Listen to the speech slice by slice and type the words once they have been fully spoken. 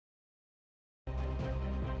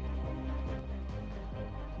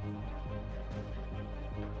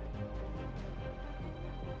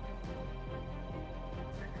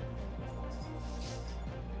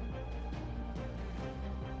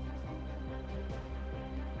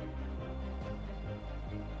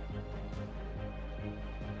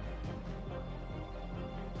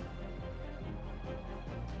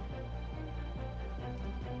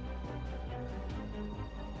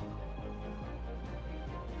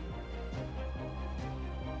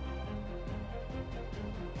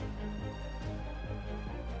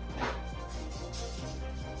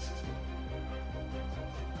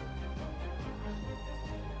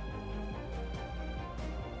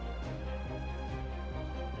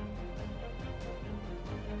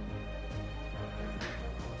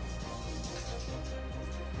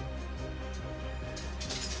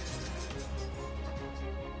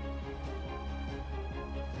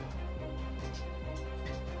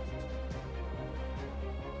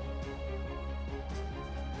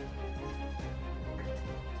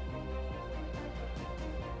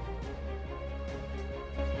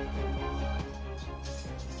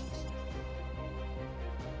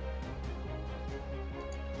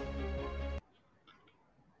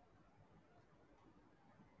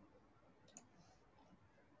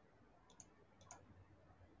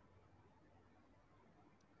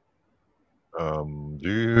Welcome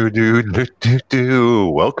to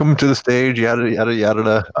the stage, yada yada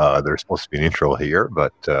yada. There's supposed to be an intro here,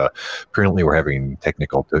 but apparently we're having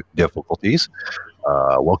technical difficulties.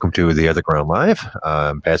 Welcome to the OtherGround Live.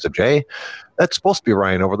 I'm Passive J. That's supposed to be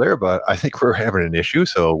Ryan over there, but I think we're having an issue.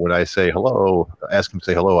 So when I say hello, ask him to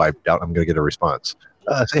say hello. I doubt I'm going to get a response.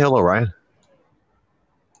 Say hello, Ryan.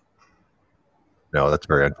 No, that's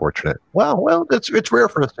very unfortunate. Well, it's rare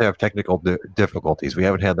for us to have technical difficulties. We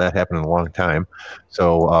haven't had that happen in a long time.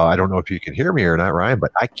 So I don't know if you can hear me or not, Ryan,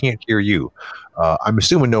 but I can't hear you. I'm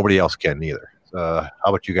assuming nobody else can either. How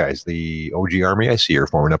about you guys? The OG Army I see are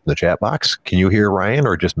forming up in the chat box. Can you hear Ryan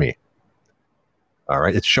or just me? All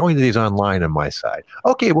right, it's showing that he's online on my side.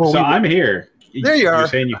 Okay, well, So I'm here. there you You're are.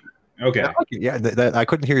 saying you okay? Okay, yeah, I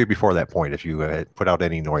couldn't hear you before that point. If you put out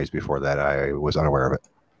any noise before that, I was unaware of it.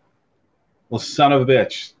 Well, son of a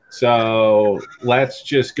bitch. So let's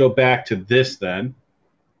just go back to this then.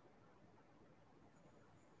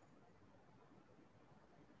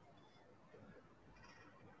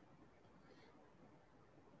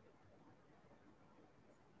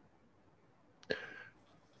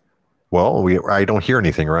 Well, I don't hear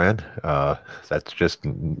anything, Ryan. That's just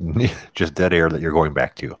just dead air that you're going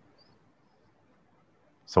back to.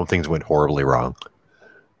 Some things went horribly wrong.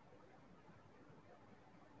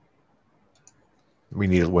 We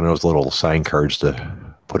need one of those little sign cards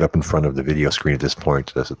to put up in front of the video screen at this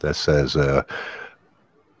point that says,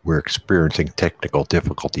 we're experiencing technical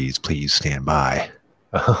difficulties. Please stand by.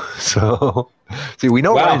 So, see, we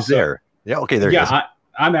know Wow. Ryan's So there. Yeah, okay, there he is.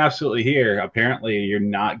 I'm absolutely here. Apparently, you're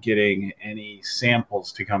not getting any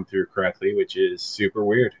samples to come through correctly, which is super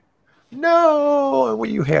weird. No, what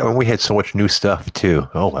you have, and we had so much new stuff too.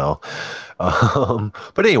 Oh well.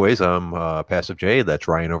 But anyways, I'm Passive J. That's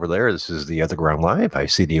Ryan over there. This is the OtherGround Live. I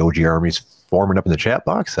see the OG armies forming up in the chat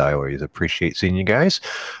box. I always appreciate seeing you guys.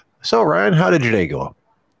 So Ryan, how did your day go?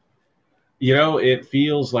 It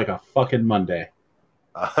feels like a fucking Monday.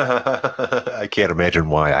 I can't imagine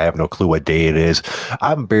why. I have no clue what day it is.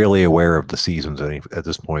 I'm barely aware of the seasons at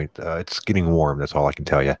this point. It's getting warm. That's all I can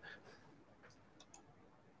tell you.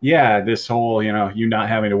 Yeah, this whole you not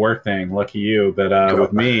having to work thing. Lucky you. But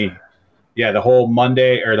with me, yeah, the whole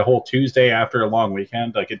Monday or the whole Tuesday after a long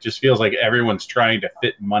weekend, like it just feels like everyone's trying to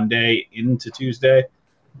fit Monday into Tuesday.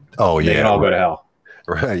 Oh They can yeah, all go to hell.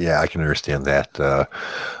 right. Yeah, I can understand that.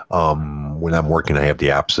 When I'm working, I have the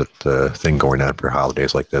opposite thing going on for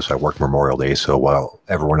holidays like this. I work Memorial Day, so while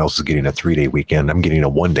everyone else is getting a 3-day weekend, I'm getting a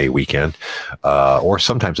 1-day weekend, or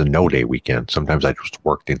sometimes a no-day weekend. Sometimes I just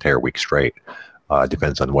work the entire week straight.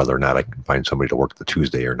 Depends on whether or not I can find somebody to work the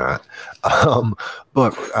Tuesday or not.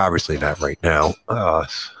 But obviously not right now.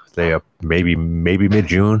 They maybe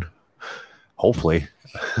mid-June, hopefully.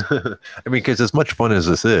 I mean, because as much fun as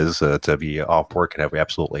this is to be off work and have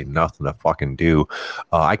absolutely nothing to fucking do,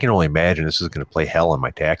 I can only imagine this is going to play hell on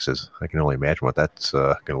my taxes. I can only imagine what that's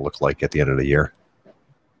going to look like at the end of the year.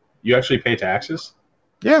 You actually pay taxes?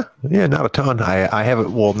 Yeah, not a ton. I have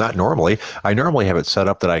it. Well, not normally. I normally have it set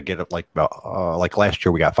up that I get it like last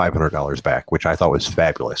year we got $500 back, which I thought was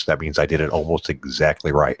fabulous. That means I did it almost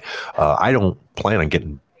exactly right. I don't plan on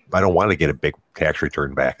getting. I don't want to get a big tax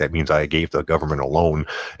return back. That means I gave the government a loan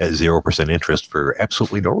at 0% interest for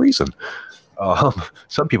absolutely no reason.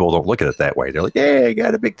 Some people don't look at it that way. They're like, "Yeah, I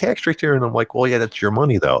got a big tax return." I'm like, "Well, yeah, that's your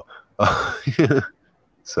money, though."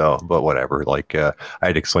 So, but whatever. Like, I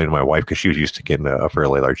had to explain to my wife because she was used to getting a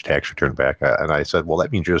fairly large tax return back, and I said, "Well,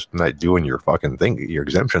 that means you're just not doing your fucking thing, your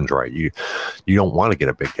exemptions right. You don't want to get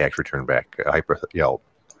a big tax return back.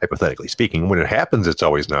 Hypothetically speaking, when it happens, it's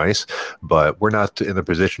always nice, but we're not in a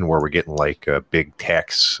position where we're getting like a big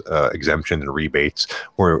tax exemption and rebates,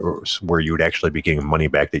 where you would actually be getting money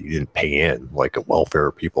back that you didn't pay in, like a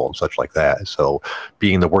welfare people and such like that. So,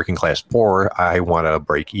 being the working class poor, I want to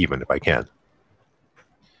break even if I can."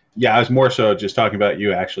 Yeah, I was more so just talking about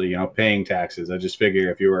you actually, paying taxes. I just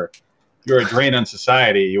figure if you're a drain on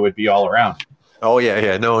society, you would be all around. Oh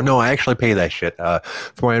yeah. No. I actually pay that shit. From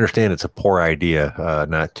what I understand, it's a poor idea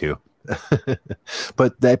not to.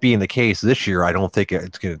 But that being the case, this year I don't think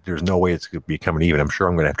it's gonna. There's no way it's gonna be coming even. I'm sure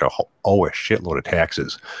I'm gonna have to owe a shitload of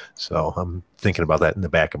taxes. So I'm thinking about that in the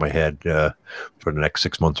back of my head for the next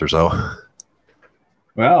 6 months or so.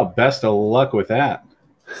 Well, best of luck with that.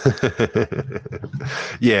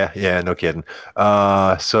 Yeah, no kidding.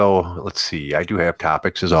 So let's see. I do have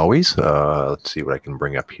topics as always. Let's see what I can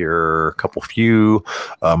bring up here. A couple few.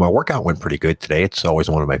 My workout went pretty good today. It's always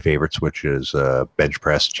one of my favorites, which is bench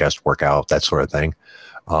press, chest workout, that sort of thing.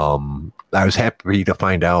 I was happy to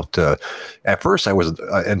find out. At first, I was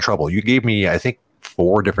in trouble. You gave me, I think,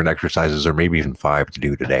 four different exercises or maybe even five to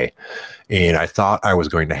do today. And I thought I was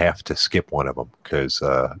going to have to skip one of them because,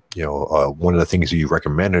 one of the things you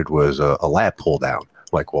recommended was a lat pull down.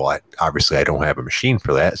 Like, well, obviously I don't have a machine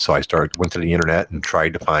for that. So went to the internet and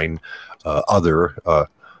tried to find other.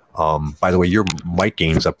 By the way, your mic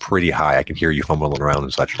gain's up pretty high. I can hear you fumbling around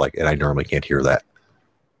and such and I normally can't hear that.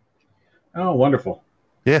 Oh, wonderful.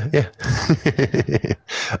 Yeah, yeah.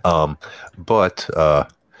 um, but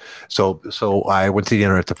so I went to the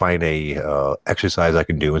internet to find a exercise I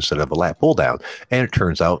can do instead of a lat pull down, and it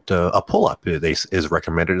turns out a pull up is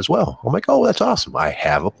recommended as well. I'm like, oh, that's awesome! I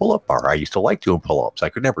have a pull up bar. I used to like doing pull ups. I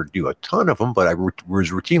could never do a ton of them, but I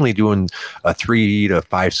was routinely doing 3 to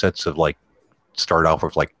 5 sets of like. Start off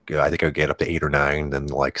with like I think I'd get up to 8 or 9, then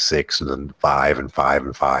like 6, and then 5 and 5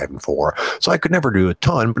 and 5 and 4. So I could never do a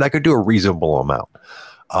ton, but I could do a reasonable amount.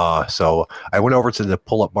 So I went over to the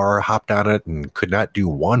pull-up bar, hopped on it, and could not do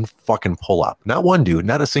one fucking pull-up. Not one, dude.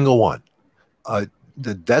 Not a single one. Uh,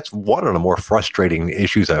 that's one of the more frustrating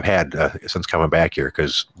issues I've had since coming back here.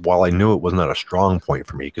 Because while I knew it was not a strong point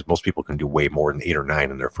for me, because most people can do way more than 8 or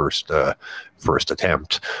 9 in their first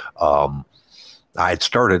attempt. I had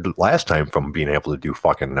started last time from being able to do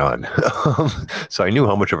fucking none. So I knew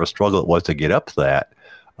how much of a struggle it was to get up to that.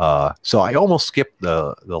 So I almost skipped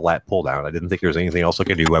the lat pull down. I didn't think there was anything else I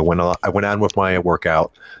could do. I went on with my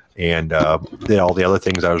workout and did all the other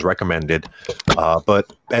things I was recommended.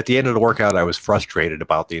 But at the end of the workout, I was frustrated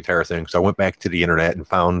about the entire thing. So I went back to the internet and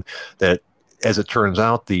found that, as it turns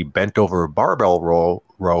out, the bent over barbell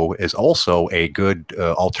row is also a good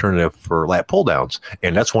alternative for lat pull downs,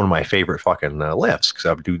 and that's one of my favorite fucking lifts because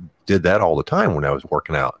I did that all the time when I was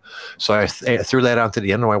working out. So I threw that out to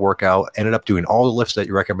the end of my workout, ended up doing all the lifts that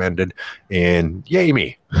you recommended, and yay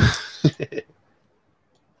me.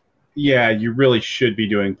 Yeah, you really should be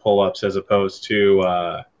doing pull-ups as opposed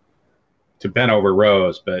to bent over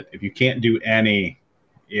rows. But if you can't do any,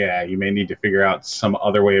 yeah, you may need to figure out some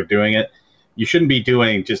other way of doing it. You shouldn't be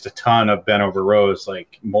doing just a ton of bent over rows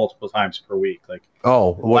like multiple times per week. Like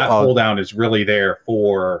Oh, lat pull down is really there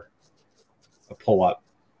for a pull up.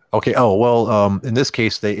 okay. Oh well, in this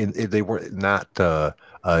case, they were not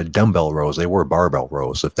dumbbell rows; they were barbell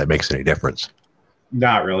rows. If that makes any difference.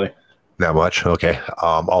 Not really. Not much. Okay.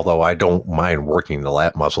 Although I don't mind working the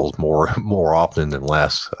lat muscles more often than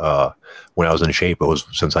less. When I was in shape, it was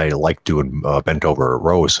since I liked doing bent over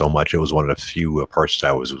rows so much. It was one of the few parts that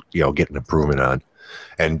I was getting improvement on.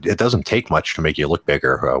 And it doesn't take much to make you look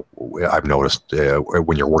bigger. I've noticed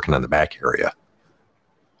when you're working on the back area.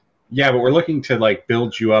 Yeah, but we're looking to like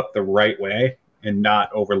build you up the right way and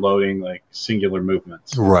not overloading like singular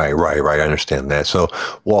movements. Right. I understand that. So,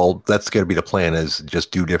 well, that's going to be the plan: is just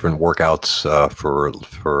do different workouts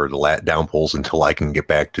for the lat down pulls until I can get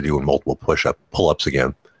back to doing multiple pull ups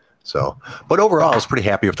again. So, but overall, I was pretty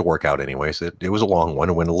happy with the workout. Anyways, it was a long one.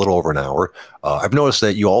 It went a little over an hour. I've noticed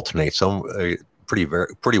that you alternate some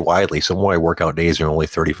pretty widely. Some of my workout days are only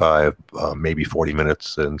 35, maybe 40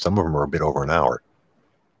 minutes, and some of them are a bit over an hour.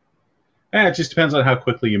 It just depends on how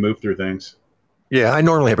quickly you move through things. Yeah, I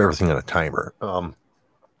normally have everything on a timer.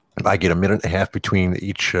 I get a minute and a half between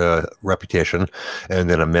each repetition, and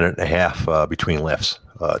then a minute and a half between lifts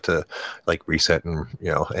to like reset and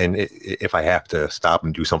if I have to stop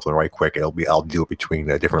and do something right quick, I'll do it between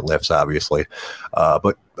different lifts, obviously.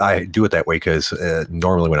 But I do it that way because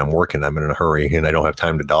normally when I'm working, I'm in a hurry and I don't have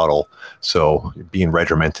time to dawdle. So being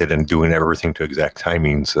regimented and doing everything to exact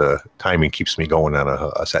timing keeps me going on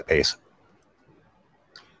a set pace.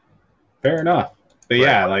 Fair enough. But Right.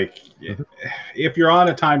 yeah, like if you're on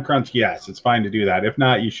a time crunch, yes, it's fine to do that. If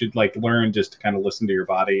not, you should like learn just to kind of listen to your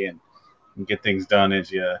body and get things done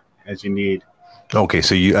as you need. Okay,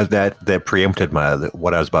 so you that preempted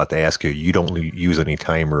what I was about to ask you. You don't use any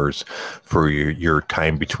timers for your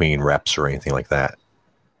time between reps or anything like that.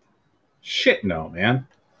 Shit, no, man.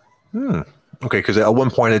 Hmm. Okay, because at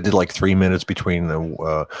one point I did like 3 minutes between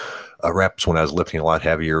the reps when I was lifting a lot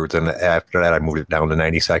heavier. Then after that, I moved it down to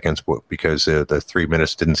 90 seconds because the 3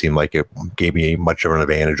 minutes didn't seem like it gave me much of an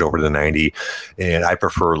advantage over the 90. And I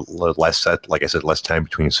prefer like I said, less time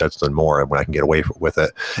between sets than more when I can get away with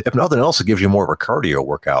it. If nothing else, it gives you more of a cardio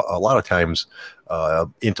workout. A lot of times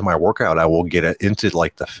into my workout, I will get it into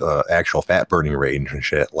like the actual fat burning range and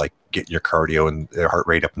shit, like getting your cardio and heart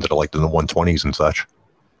rate up into like the 120s and such.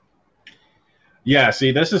 Yeah,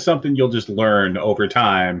 see, this is something you'll just learn over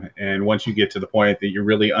time. And once you get to the point that you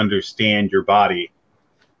really understand your body,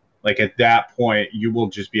 like at that point, you will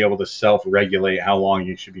just be able to self regulate how long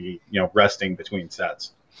you should be, resting between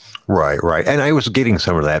sets. Right, right. And I was getting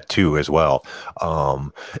some of that too as well.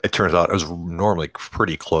 It turns out it was normally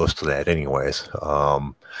pretty close to that anyways.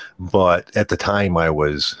 But at the time I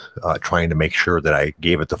was trying to make sure that I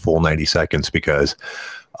gave it the full 90 seconds because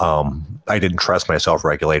I didn't trust myself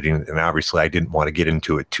regulating, and obviously I didn't want to get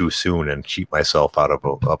into it too soon and cheat myself out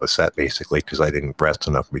of a set basically because I didn't rest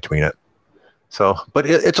enough between it. So, but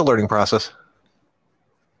it's a learning process.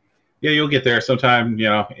 Yeah, you'll get there sometime.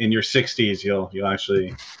 In your 60s, you'll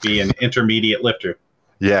actually be an intermediate lifter.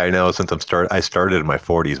 Yeah, I know. Since I started in my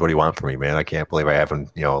 40s. What do you want from me, man? I can't believe I haven't,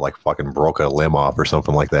 like fucking broke a limb off or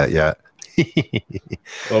something like that yet.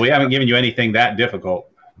 Well, we haven't given you anything that difficult.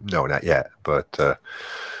 No, not yet. But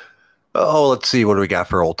oh, let's see. What do we got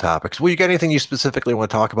for old topics? Well, you got anything you specifically want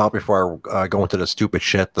to talk about before I go into the stupid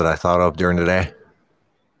shit that I thought of during the day?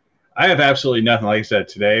 I have absolutely nothing. Like I said,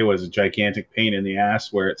 today was a gigantic pain in the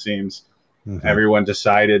ass where it seems Hmm. everyone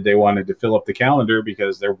decided they wanted to fill up the calendar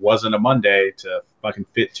because there wasn't a Monday to fucking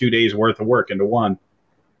fit 2 days worth of work into one.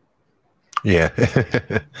 Yeah,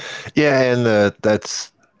 yeah, and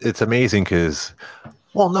that's it's amazing because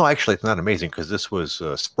well, no, actually, it's not amazing because this was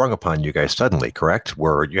sprung upon you guys suddenly, correct?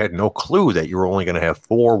 Where you had no clue that you were only going to have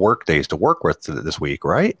 4 work days to work with this week,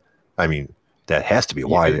 right? I mean, that has to be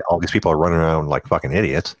why Yeah, all these people are running around like fucking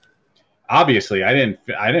idiots. obviously, I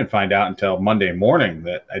didn't find out until Monday morning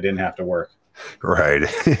that I didn't have to work. Right.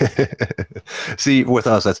 See, with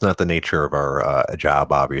us, that's not the nature of our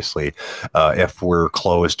job, obviously. If we're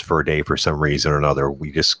closed for a day for some reason or another,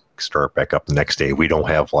 we just start back up the next day. We don't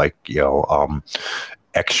have like,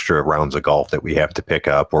 extra rounds of golf that we have to pick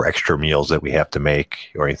up or extra meals that we have to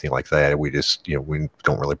make or anything like that. We just, we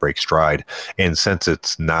don't really break stride. And since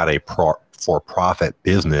it's not a for-profit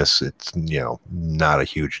business, it's not a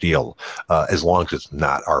huge deal as long as it's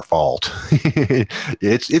not our fault.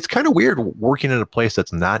 It's kind of weird working in a place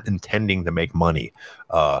that's not intending to make money.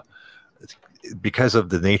 Uh, because of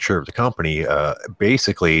the nature of the company,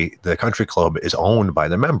 basically the country club is owned by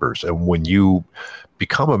the members, and when you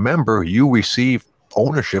become a member, you receive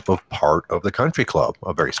ownership of part of the country club,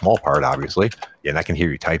 a very small part, obviously. Yeah, and I can hear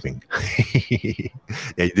you typing. Yeah,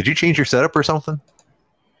 did you change your setup or something?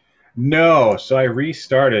 No, so I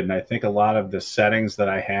restarted, and I think a lot of the settings that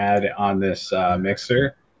I had on this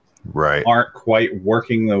mixer Right. aren't quite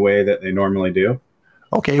working the way that they normally do.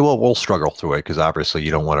 Okay, well, we'll struggle through it because obviously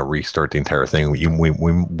you don't want to restart the entire thing.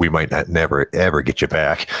 We might not never ever get you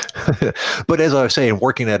back. But as I was saying,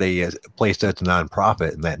 working at a place that's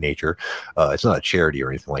nonprofit in that nature, it's not a charity or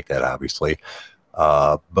anything like that, obviously.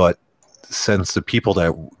 But since the people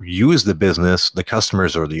that use the business, the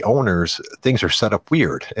customers or the owners, things are set up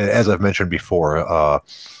weird. As I've mentioned before,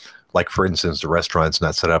 like for instance, the restaurant's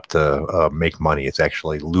not set up to make money. It's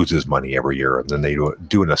actually loses money every year, and then they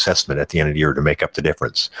do an assessment at the end of the year to make up the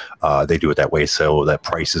difference. They do it that way so that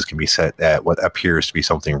prices can be set at what appears to be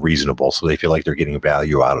something reasonable, so they feel like they're getting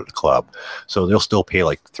value out of the club. So they'll still pay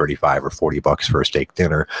like 35 or 40 bucks for a steak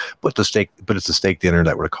dinner, but it's a steak dinner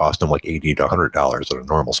that would have cost them like 80 to $100 at a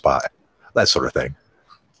normal spot. That sort of thing.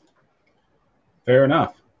 Fair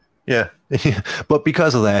enough. Yeah, but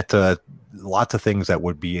because of that, lots of things that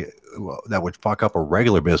would fuck up a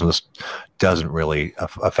regular business doesn't really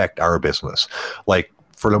affect our business. Like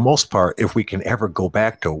for the most part, if we can ever go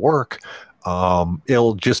back to work,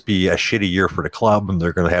 it'll just be a shitty year for the club, and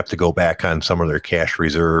they're going to have to go back on some of their cash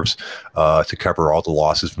reserves to cover all the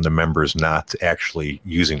losses from the members not actually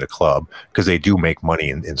using the club because they do make money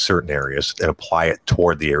in certain areas and apply it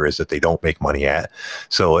toward the areas that they don't make money at.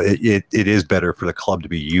 So it is better for the club to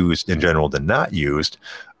be used in general than not used.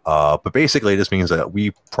 But basically, this means that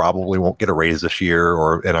we probably won't get a raise this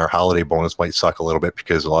year, and our holiday bonus might suck a little bit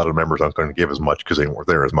because a lot of members aren't going to give as much because they weren't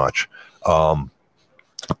there as much. Um,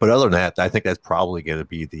 but other than that, I think that's probably going to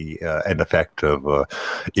be the end effect of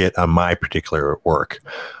it on my particular work.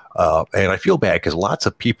 And I feel bad because lots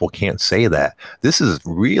of people can't say that. This is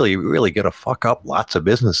really, really going to fuck up lots of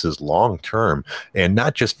businesses long term, and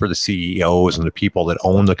not just for the CEOs and the people that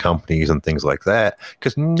own the companies and things like that,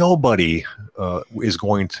 because nobody is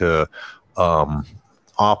going to um,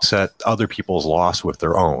 offset other people's loss with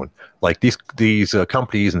their own. Like these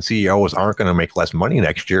companies and CEOs aren't going to make less money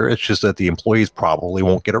next year. It's just that the employees probably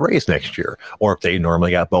won't get a raise next year, or if they normally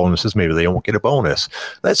got bonuses, maybe they won't get a bonus.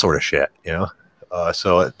 That sort of shit, you know.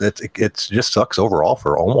 So it just sucks overall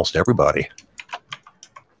for almost everybody.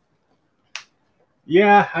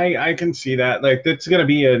 Yeah, I can see that. Like, it's going to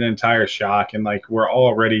be an entire shock, and like we're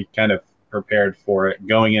already kind of prepared for it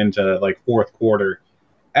going into like fourth quarter.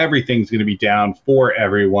 Everything's going to be down for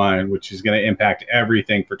everyone, which is going to impact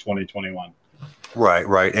everything for 2021. Right,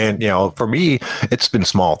 right. And, for me, it's been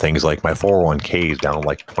small things like my 401k is down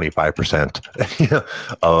like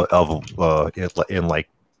 25% in like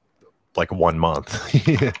 1 month.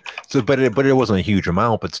 So, but it wasn't a huge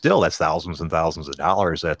amount, but still, that's thousands and thousands of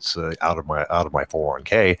dollars that's out of my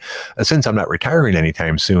 401k. Since I'm not retiring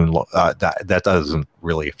anytime soon, that doesn't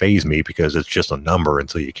really phase me because it's just a number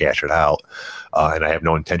until you cash it out, and I have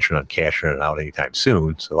no intention on cashing it out anytime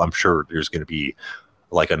soon. So I'm sure there's going to be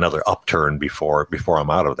like another upturn before I'm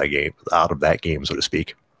out of that game, so to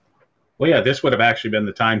speak. Well, yeah, this would have actually been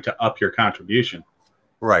the time to up your contribution.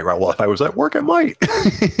 Right, right. Well, if I was at work, I might.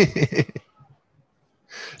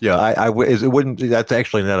 Yeah, it wouldn't. That's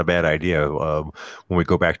actually not a bad idea. When we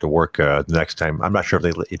go back to work the next time, I'm not sure if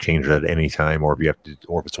they let you change it at any time, or if you have to,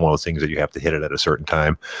 or if it's one of those things that you have to hit it at a certain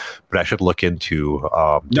time. But I should look into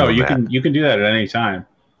No, doing that. you can do that at any time.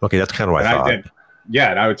 Okay, that's kind of what And I thought.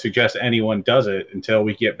 yeah, and I would suggest anyone does it until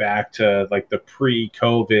we get back to like the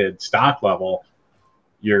pre-COVID stock level.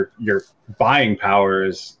 Your buying power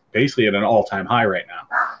is basically at an all-time high right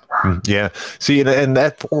now. Yeah. See, and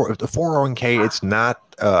the 401k, it's not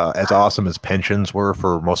as awesome as pensions were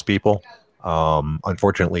for most people.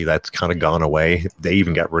 Unfortunately, that's kind of gone away. They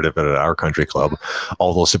even got rid of it at our country club.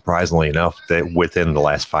 Although surprisingly enough, that within the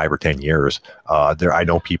last 5 or 10 years, I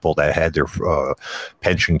know people that had their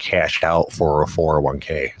pension cashed out for a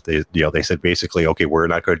 401k. They said basically, okay, we're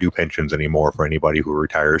not going to do pensions anymore for anybody who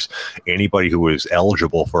retires. Anybody who is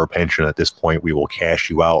eligible for a pension at this point, we will cash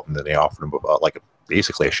you out, and then they offered them like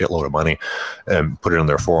basically a shitload of money and put it on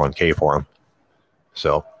their 401k for them.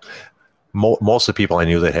 So most of the people I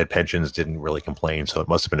knew that had pensions didn't really complain. So it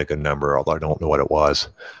must have been a good number, although I don't know what it was.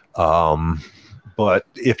 But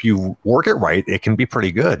if you work it right, it can be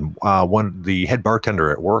pretty good. The head bartender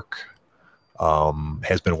at work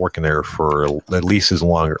has been working there for at least as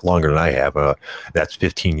longer than I have. That's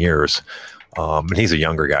 15 years. And he's a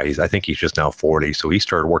younger guy. I think he's just now 40. So he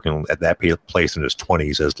started working at that place in his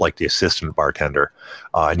 20s as like the assistant bartender.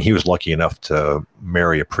 And he was lucky enough to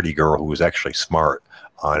marry a pretty girl who was actually smart.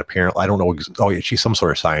 And apparently, I don't know. Oh, yeah, she's some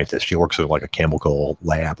sort of scientist. She works in like a chemical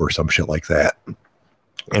lab or some shit like that,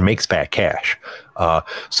 and makes fat cash.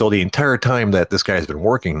 So the entire time that this guy's been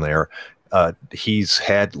working there, he's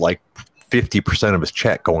had like 50% of his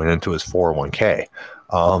check going into his 401k.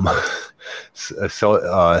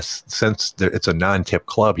 Since it's a non-tip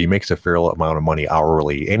club, he makes a fair amount of money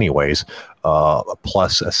hourly anyways,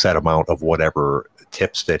 plus a set amount of whatever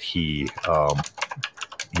tips that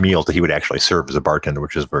meals that he would actually serve as a bartender,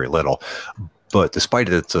 which is very little. But despite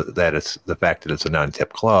it's the fact that it's a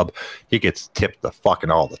non-tip club, he gets tipped the fucking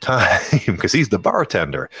all the time because he's the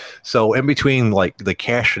bartender. So in between like the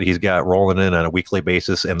cash that he's got rolling in on a weekly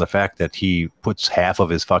basis and the fact that he puts half of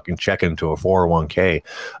his fucking check into a 401k,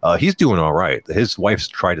 he's doing all right. His wife's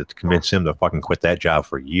tried to convince him to fucking quit that job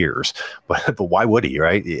for years, but why would he?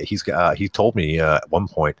 Right? He told me at one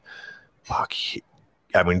point, fuck.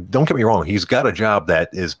 I mean, don't get me wrong. He's got a job that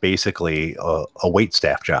is basically a wait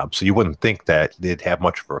staff job. So you wouldn't think that they'd have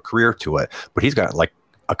much of a career to it. But he's got like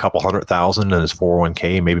a couple 100,000 in his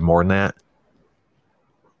 401k, maybe more than that.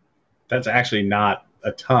 That's actually not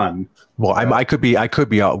a ton. Well, I could be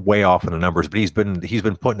way off in the numbers, but he's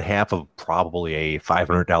been putting half of probably a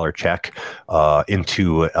 $500 check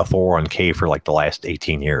into a 401k for like the last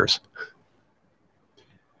 18 years.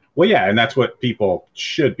 Well, yeah, and that's what people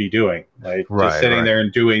should be doing. Like just Right, sitting right. there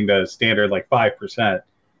and doing the standard like 5%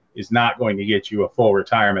 is not going to get you a full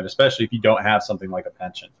retirement, especially if you don't have something like a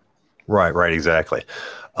pension. Right, right, exactly.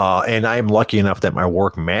 And I'm lucky enough that my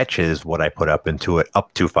work matches what I put up into it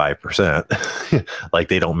up to 5%. Like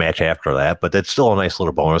they don't match after that, but that's still a nice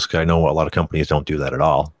little bonus because I know a lot of companies don't do that at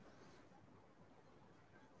all.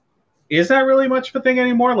 Is that really much of a thing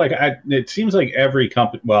anymore? It seems like every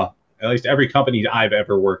company, well, at least every company I've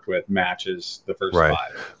ever worked with matches the first Right.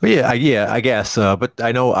 five. But yeah, I guess. But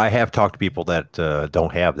I know I have talked to people that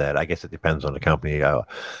don't have that. I guess it depends on the company.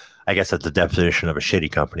 I guess that's the definition of a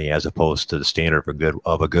shitty company as opposed to the standard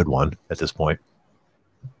of a good one at this point.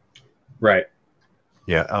 Right.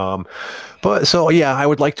 Yeah. But so yeah, I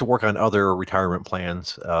would like to work on other retirement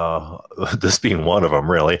plans. This being one of them,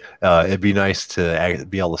 really. It'd be nice to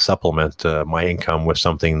be able to supplement my income with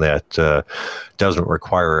something that doesn't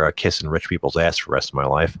require kissing rich people's ass for the rest of my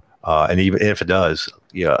life. And even if it does,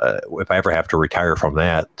 yeah, if I ever have to retire from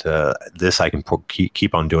that, this I can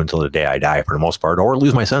keep on doing until the day I die, for the most part, or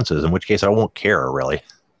lose my senses, in which case I won't care really.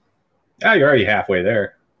 Yeah, you're already halfway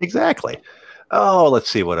there. Exactly. Oh, let's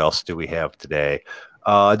see, what else do we have today?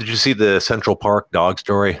 Did you see the Central Park dog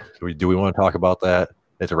story? Do we want to talk about that?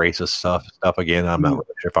 It's racist stuff again. I'm not really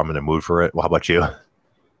sure if I'm in the mood for it. Well, how about you?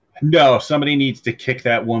 No, somebody needs to kick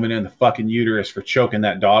that woman in the fucking uterus for choking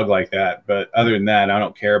that dog like that. But other than that, I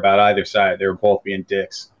don't care about either side. They were both being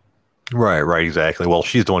dicks. Right, exactly. Well,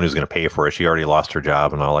 she's the one who's going to pay for it. She already lost her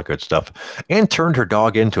job and all that good stuff, and turned her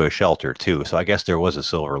dog into a shelter too. So I guess there was a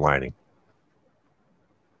silver lining.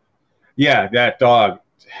 Yeah, that dog.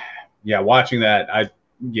 Yeah, watching that, I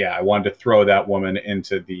wanted to throw that woman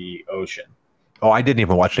into the ocean. Oh, I didn't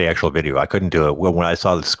even watch the actual video. I couldn't do it. When I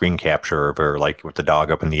saw the screen capture of her, like with the dog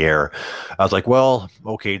up in the air, I was like, well,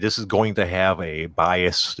 okay, this is going to have a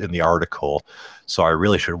bias in the article. So I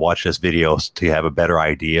really should watch this video to have a better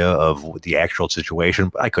idea of the actual situation,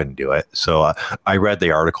 but I couldn't do it. So I read the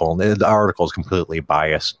article, and the article is completely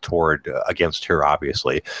biased toward against her,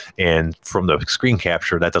 obviously. And from the screen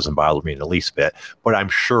capture, that doesn't bother me in the least bit. But I'm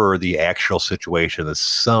sure the actual situation is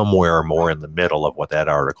somewhere more in the middle of what that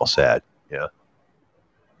article said. Yeah.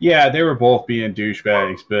 Yeah, they were both being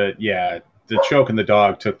douchebags, but yeah, the choking the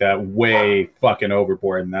dog took that way fucking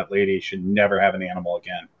overboard, and that lady should never have an animal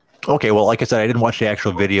again. Okay, well, like I said, I didn't watch the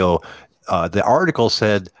actual video. The article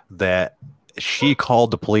said that she called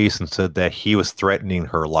the police and said that he was threatening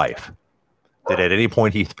her life. Did at any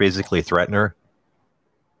point he physically threaten her?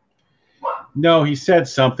 No, he said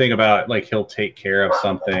something about like he'll take care of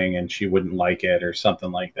something and she wouldn't like it or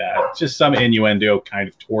something like that. Just some innuendo kind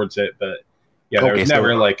of towards it, but yeah, there Okay, was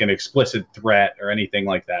never like an explicit threat or anything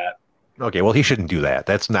like that. okay, well, he shouldn't do that.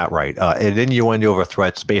 That's not right. An innuendo of a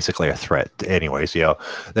threat's basically a threat, anyways.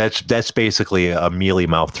 That's basically a mealy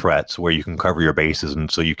mouth threat, where you can cover your bases,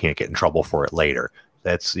 and so you can't get in trouble for it later.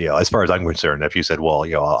 That's as far as I'm concerned. If you said, well,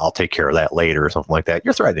 I'll take care of that later or something like that,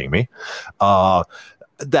 you're threatening me.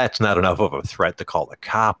 That's not enough of a threat to call the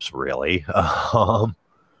cops, really.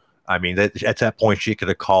 I mean, at that point, she could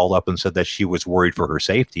have called up and said that she was worried for her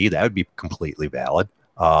safety. That would be completely valid.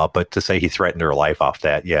 But to say he threatened her life off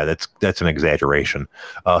that, yeah, that's an exaggeration.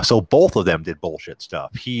 So both of them did bullshit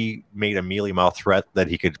stuff. He made a mealy mouth threat that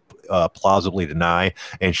he could plausibly deny,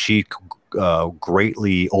 and she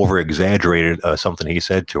greatly over exaggerated something he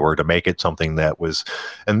said to her to make it something that was,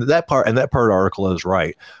 and that part of the article is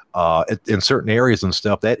right. In certain areas and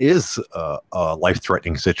stuff, that is a life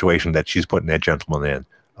threatening situation that she's putting that gentleman in.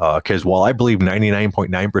 Because while I believe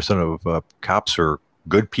 99.9% of cops are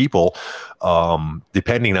good people,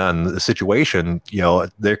 depending on the situation,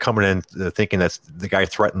 they're coming in thinking that's the guy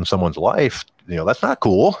threatened someone's life. That's not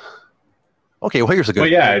cool. Okay, well, here's a good. Well,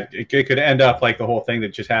 yeah, it could end up like the whole thing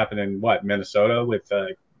that just happened in Minnesota with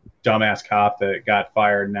a dumbass cop that got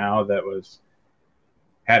fired now that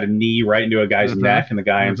had a knee right into a guy's neck and the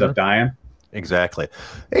guy ends up dying. Exactly.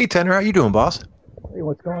 Hey, Tanner, how you doing, boss? Hey,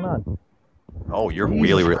 what's going on? Oh, you're Jesus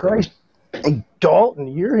really. Christ. Hey, Dalton,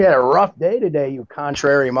 you had a rough day today, you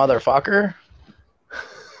contrary motherfucker.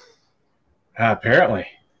 Apparently.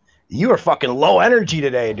 You were fucking low energy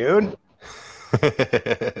today, dude.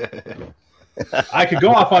 I could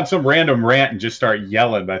go off on some random rant and just start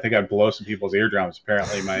yelling, but I think I'd blow some people's eardrums.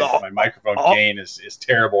 Apparently, my microphone gain is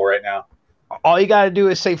terrible right now. All you got to do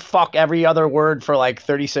is say fuck every other word for like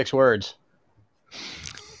 36 words.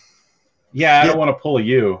 Yeah, I don't want to pull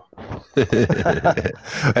you.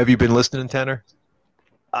 Have you been listening, Tanner?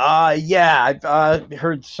 Yeah, I've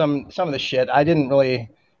heard some of the shit. I didn't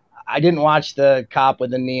watch the cop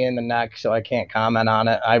with the knee in the neck, so I can't comment on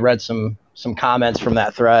it. I read some comments from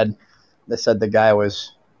that thread that said the guy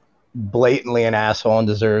was blatantly an asshole and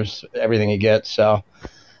deserves everything he gets. So,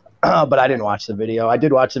 but I didn't watch the video. I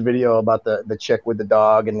did watch the video about the chick with the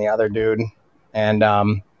dog and the other dude, and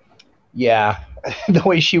yeah, the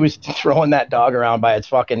way she was throwing that dog around by its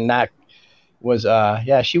fucking neck was,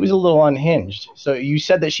 she was a little unhinged. So you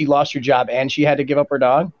said that she lost her job and she had to give up her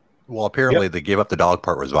dog? Well, apparently the give up the dog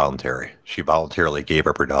part was voluntary. She voluntarily gave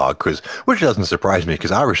up her dog, which doesn't surprise me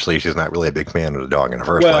because obviously she's not really a big fan of the dog in the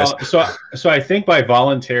first place. So I think by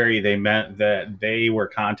voluntary they meant that they were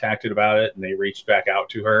contacted about it and they reached back out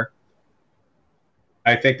to her.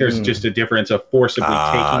 I think there's just a difference of forcibly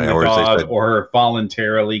taking the dog or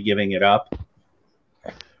voluntarily giving it up.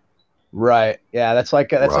 Right. Yeah, that's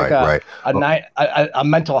like a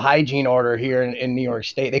mental hygiene order here in New York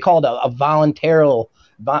State. They call it a voluntary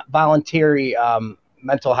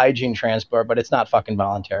mental hygiene transport, but it's not fucking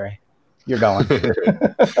voluntary. You're going.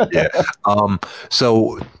 Yeah.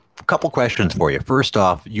 So a couple questions for you. First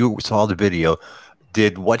off, you saw the video.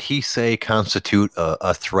 Did what he say constitute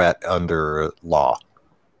a threat under law?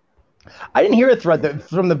 I didn't hear a threat.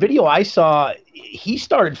 From the video I saw, he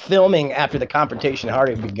started filming after the confrontation had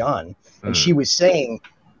already begun. And she was saying,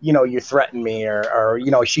 you threatened me or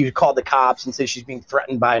she called the cops and said she's being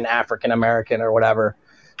threatened by an African American or whatever.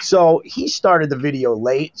 So he started the video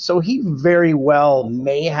late. So he very well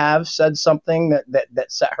may have said something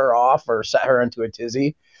that set her off or set her into a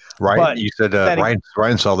tizzy. Ryan, But you said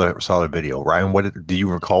Ryan saw the video. Ryan, do you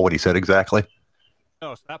recall what he said exactly?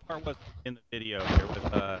 No, so that part wasn't in the video. There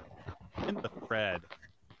was in the thread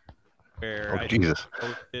where Jesus.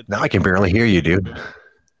 Now I can barely hear you, dude.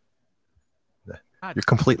 You're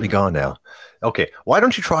completely gone now. Okay, why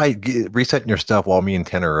don't you try resetting your stuff while me and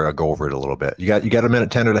Tanner go over it a little bit? You got a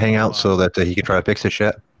minute, Tanner, to hang out so that he can try to fix his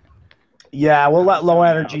shit? Yeah, we'll let low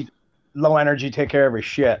energy take care of his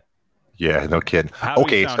shit. Yeah, no kidding. How do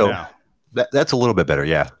Okay, you sound so now? that's a little bit better.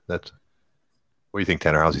 Yeah, what do you think,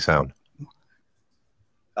 Tanner? How's he sound?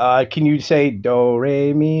 Can you say do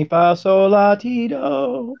re mi fa sol la ti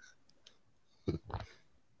do?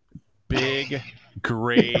 Big,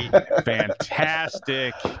 great,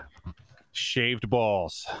 fantastic shaved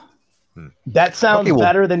balls. That sounds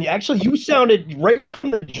better than you sounded right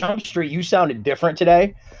from the jump street. You sounded different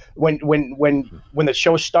today. When the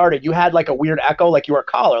show started, you had like a weird echo, like you were a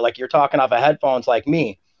caller, like you're talking off of headphones, like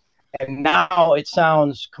me. And now it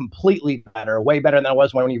sounds completely better, way better than it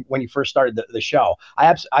was when you first started the show.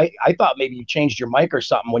 I thought maybe you changed your mic or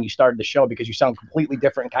something when you started the show because you sound completely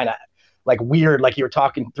different, kind of like weird, like you were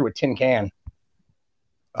talking through a tin can.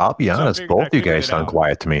 I'll be honest, both you guys sound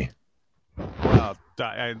quiet to me. Well,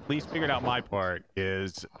 I at least figured out my part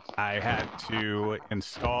is I had to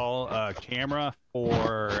install a camera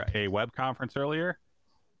for a web conference earlier,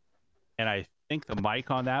 and I think the mic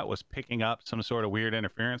on that was picking up some sort of weird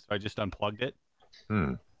interference, so I just unplugged it.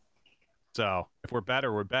 So if we're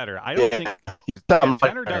better, we're better. I don't think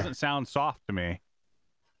tenor doesn't sound soft to me.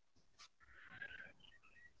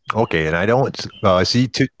 Okay, and I don't see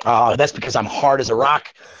too. Oh, that's because I'm hard as a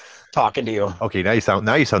rock talking to you. Okay, now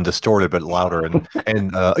you sound distorted but louder, and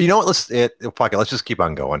you know what? Fuck it. Let's just keep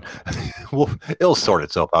on going. It'll sort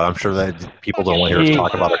itself out. I'm sure that people don't want to hear us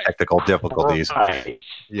talk about our technical difficulties. Right.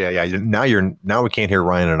 Yeah. Now we can't hear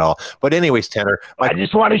Ryan at all. But anyways, Tanner, I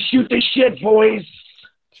just want to shoot the shit, boys.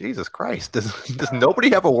 Jesus Christ! Does nobody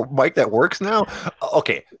have a mic that works now?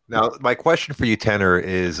 Okay, now my question for you, Tanner,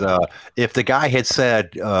 is if the guy had said,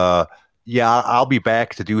 "Yeah, I'll be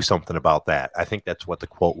back to do something about that," I think that's what the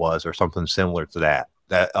quote was, or something similar to that.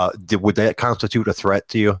 Would that constitute a threat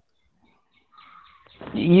to you?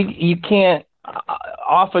 You can't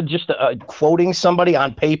off of just quoting somebody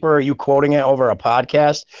on paper, or you quoting it over a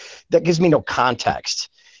podcast. That gives me no context.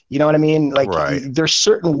 You know what I mean? Like, right. There's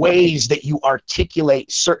certain ways that you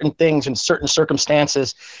articulate certain things in certain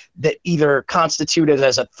circumstances that either constitute it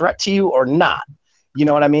as a threat to you or not. You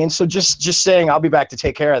know what I mean? So just saying, I'll be back to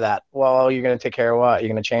take care of that. Well, you're going to take care of what? You're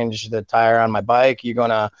going to change the tire on my bike? You're going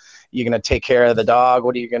to take care of the dog?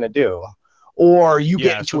 What are you going to do? Or you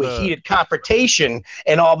get into a heated confrontation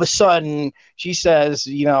and all of a sudden she says,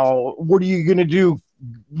 what are you going to do?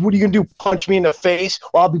 What are you going to do? Punch me in the face?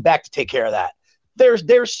 Well, I'll be back to take care of that.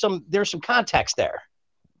 There's some context there.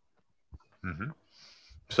 Mm-hmm.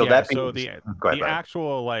 So the actual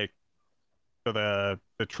the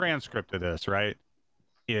transcript of this, right,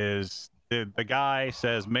 is the guy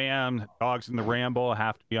says, "Ma'am, dogs in the ramble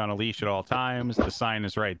have to be on a leash at all times. The sign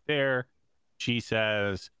is right there." She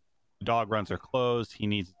says, "The dog runs are closed. He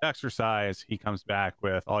needs exercise." He comes back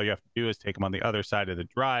with, "All you have to do is take him on the other side of the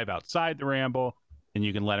drive outside the ramble, and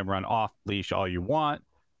you can let him run off leash all you want."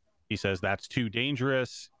 He says, "That's too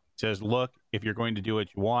dangerous." He says, "Look, if you're going to do what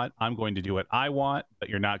you want, I'm going to do what I want, but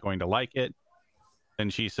you're not going to like it."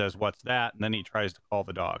 And she says, "What's that?" And then he tries to call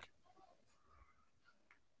the dog.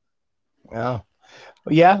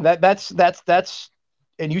 Yeah, that's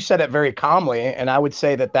and you said it very calmly, and I would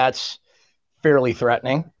say that's fairly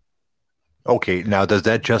threatening. Okay, now does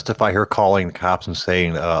that justify her calling the cops and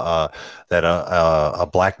saying that a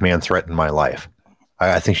black man threatened my life?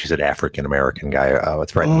 I think she said African American guy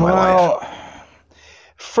threatened my life.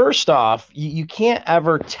 First off, you can't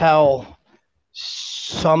ever tell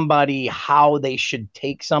somebody how they should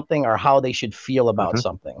take something or how they should feel about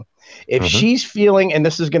something. If she's feeling, and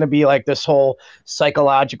this is going to be like this whole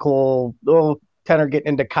psychological, kind of getting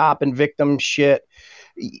into cop and victim shit,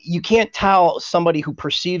 you can't tell somebody who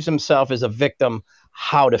perceives himself as a victim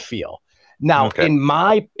how to feel. Now, in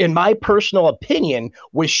my personal opinion,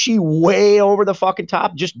 was she way over the fucking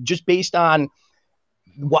top just based on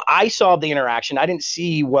what I saw of the interaction? I didn't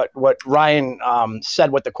see what Ryan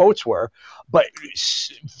said, what the quotes were, but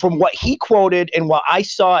from what he quoted and what I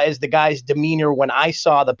saw as the guy's demeanor when I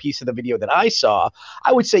saw the piece of the video that I saw,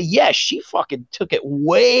 I would say, yes, she fucking took it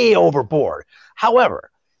way overboard. However,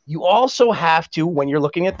 you also have to, when you're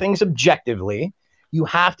looking at things objectively, you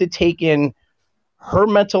have to take in her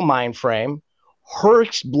mental mind frame, her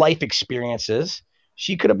life experiences.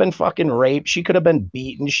 She could have been fucking raped. She could have been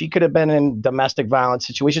beaten. She could have been in domestic violence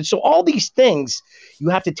situations. So all these things you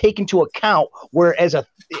have to take into account. Where as a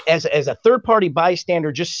third party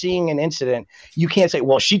bystander, just seeing an incident, you can't say,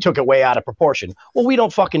 well, she took it way out of proportion. Well, we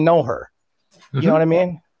don't fucking know her. You know what I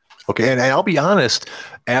mean? Okay, and I'll be honest,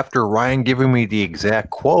 after Ryan giving me the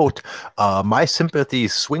exact quote, my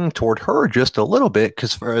sympathies swing toward her just a little bit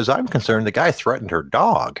because, as far as I'm concerned, the guy threatened her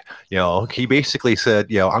dog. He basically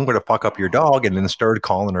said, I'm going to fuck up your dog, and then started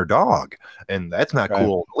calling her dog. And that's not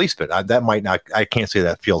cool in the least bit. That might not, I can't say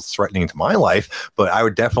that feels threatening to my life, but I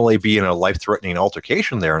would definitely be in a life-threatening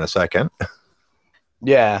altercation there in a second.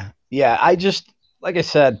 Yeah. I just, like I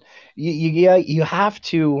said, you have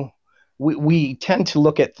to. We tend to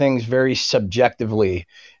look at things very subjectively.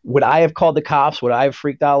 Would I have called the cops? Would I have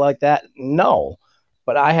freaked out like that? No.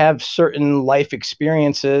 But I have certain life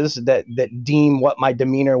experiences that deem what my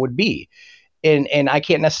demeanor would be. And I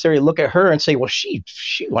can't necessarily look at her and say, well, she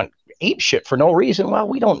went ape shit for no reason. Well,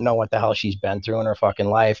 we don't know what the hell she's been through in her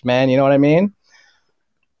fucking life, man. You know what I mean?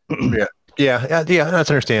 Yeah, that's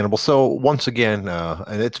understandable. So once again,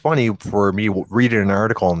 and it's funny for me reading an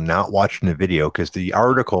article and not watching the video because the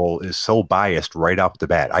article is so biased right off the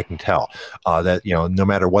bat. I can tell that no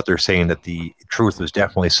matter what they're saying, that the truth is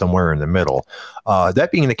definitely somewhere in the middle.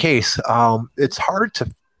 That being the case, it's hard to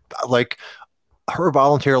like her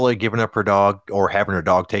voluntarily giving up her dog or having her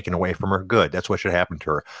dog taken away from her. Good, that's what should happen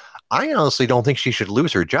to her. I honestly don't think she should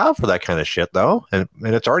lose her job for that kind of shit, though, and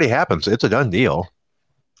it's already happened. So it's a done deal.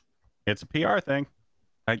 It's a PR thing.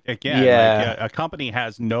 Like a company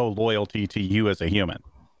has no loyalty to you as a human.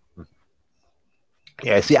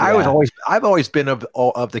 Yeah, see, I've always been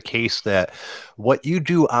of the case that what you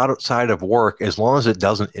do outside of work, as long as it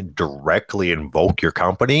doesn't directly invoke your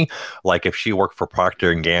company, like if she worked for Procter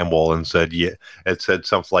and Gamble and said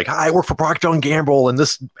something like, "Hi, I work for Procter and Gamble, and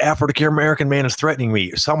this African American man is threatening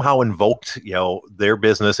me," somehow invoked their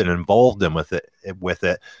business and involved them with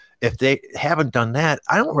it. If they haven't done that,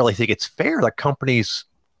 I don't really think it's fair that companies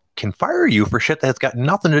can fire you for shit that's got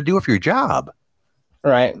nothing to do with your job.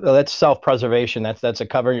 Right. Well, that's self-preservation. That's a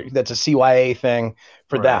CYA thing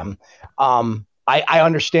for them. I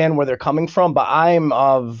understand where they're coming from, but I'm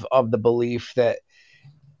of the belief that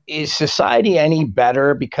is society any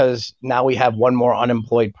better because now we have one more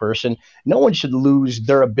unemployed person? No one should lose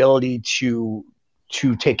their ability to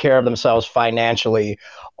take care of themselves financially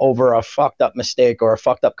over a fucked up mistake or a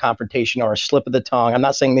fucked up confrontation or a slip of the tongue. I'm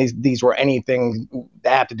not saying these were anything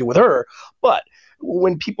that have to do with her, but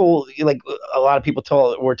when people, like a lot of people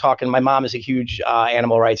we're talking, my mom is a huge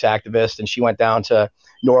animal rights activist, and she went down to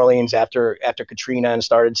New Orleans after Katrina and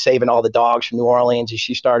started saving all the dogs from New Orleans. And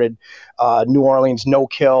she started New Orleans No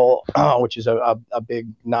Kill, which is a big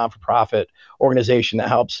non-for-profit organization that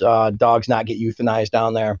helps dogs not get euthanized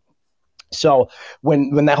down there. So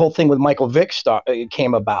when that whole thing with Michael Vick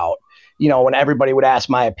came about, when everybody would ask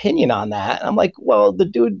my opinion on that, I'm like, well, the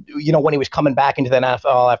dude, when he was coming back into the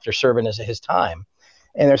NFL after serving his time,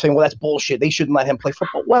 and they're saying, well, that's bullshit. They shouldn't let him play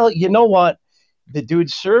football. Well, you know what? The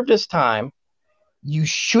dude served his time. You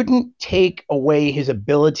shouldn't take away his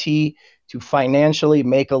ability to financially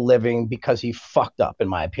make a living because he fucked up, in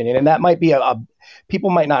my opinion. And that might be people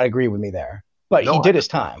might not agree with me there, but he did his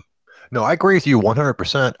time. No, I agree with you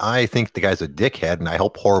 100%. I think the guy's a dickhead, and I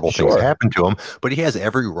hope horrible things happen to him. But he has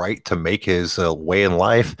every right to make his way in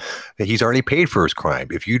life. He's already paid for his crime.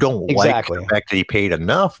 If you don't like the fact that he paid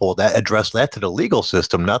enough, well, address that to the legal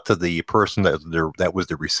system, not to the person that was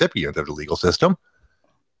the recipient of the legal system.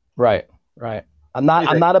 Right. I'm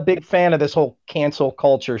not a big fan of this whole cancel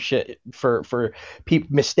culture shit for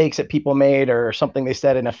mistakes that people made or something they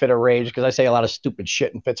said in a fit of rage, because I say a lot of stupid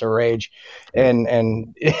shit in fits of rage, and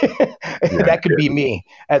that could be me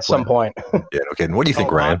at some point. Yeah. Okay. And what do you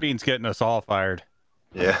think, Ryan? Bean's getting us all fired.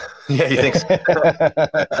 Yeah. You think so?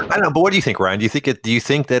 I don't know, but what do you think, Ryan? Do you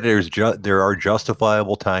think that there are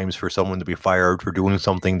justifiable times for someone to be fired for doing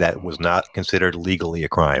something that was not considered legally a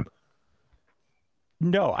crime?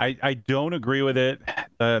 No, I don't agree with it.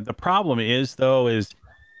 The problem is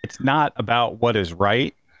it's not about what is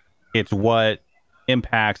right. It's what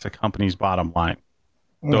impacts a company's bottom line.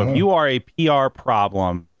 So if you are a PR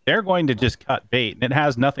problem, they're going to just cut bait, and it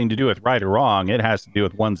has nothing to do with right or wrong. It has to do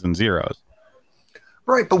with ones and zeros.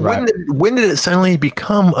 Right, but when did it suddenly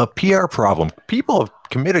become a PR problem? People have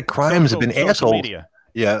committed crimes, have been assholes. Media.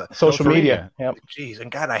 Yeah, social media. Yep. Jeez,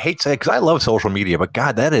 and God, I hate to say it because I love social media, but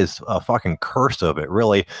God, that is a fucking curse of it,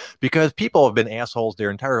 really, because people have been assholes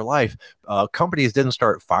their entire life. Companies didn't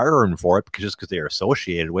start firing for it because they are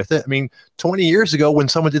associated with it. I mean, 20 years ago, when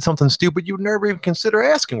someone did something stupid, you'd never even consider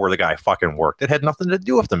asking where the guy fucking worked. It had nothing to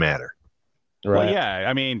do with the matter. Right. Well, yeah.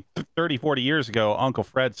 I mean, 30, 40 years ago, Uncle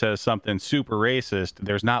Fred says something super racist.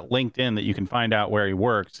 There's not LinkedIn that you can find out where he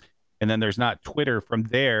works. And then there's not Twitter from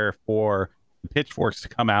there for the pitchforks to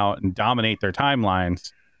come out and dominate their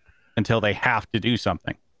timelines until they have to do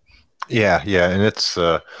something. Yeah, yeah, and it's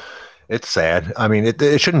sad. I mean,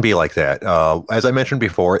 it shouldn't be like that. As I mentioned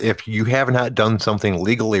before, if you have not done something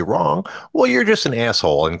legally wrong, well, you're just an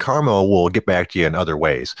asshole, and karma will get back to you in other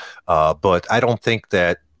ways. But I don't think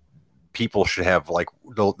that people should have like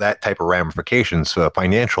that type of ramifications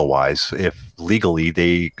financial wise if legally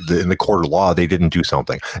in the court of law they didn't do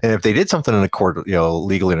something, and if they did something in a court,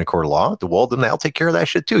 legally in a court of law, well, then they'll take care of that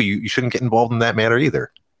shit too. You shouldn't get involved in that matter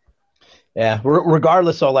either. Yeah,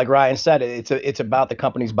 regardless, though, like Ryan said, it's about the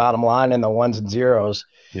company's bottom line and the ones and zeros.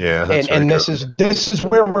 Yeah, and this is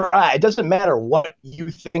where we're at. It doesn't matter what you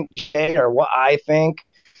think, Jay, or what I think.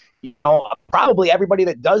 Probably everybody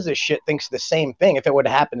that does this shit thinks the same thing if it would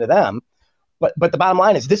happen to them. But the bottom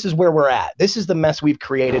line is, this is where we're at. This is the mess we've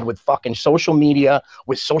created with fucking social media,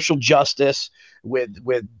 with social justice, with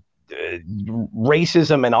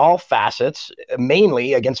racism in all facets,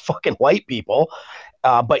 mainly against fucking white people.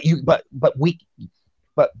 But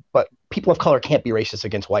people of color can't be racist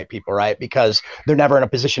against white people, right? Because they're never in a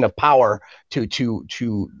position of power to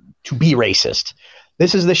be racist.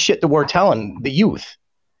 This is the shit that we're telling the youth.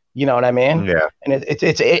 You know what I mean? Yeah. And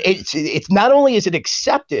it's not only is it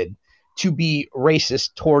accepted to be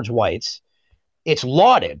racist towards whites, it's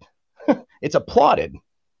lauded. It's applauded.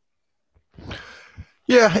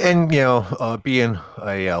 Yeah, and being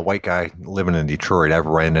a white guy living in Detroit, I've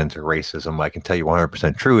ran into racism. I can tell you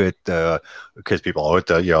 100% true. It because people,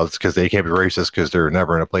 it's because they can't be racist because they're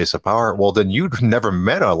never in a place of power. Well, then you've never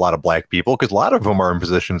met a lot of black people, because a lot of them are in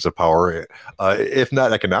positions of power, if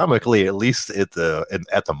not economically, at least at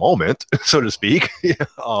the moment, so to speak.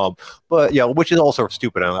 But which is also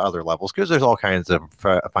stupid on other levels, because there's all kinds of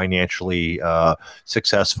financially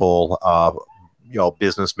successful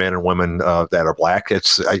businessmen and women that are black.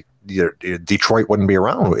 Detroit wouldn't be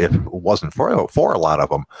around if it wasn't for a lot of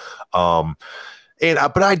them.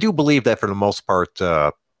 But I do believe that for the most part,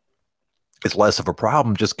 it's less of a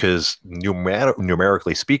problem, just because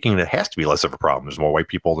numerically speaking, it has to be less of a problem. There's more white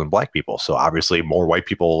people than black people. So obviously more white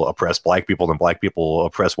people oppress black people than black people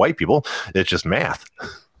oppress white people. It's just math.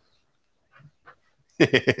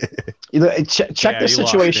 Check this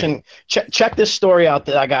situation. Check this story out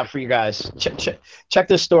that I got for you guys. Check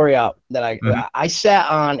this story out that I sat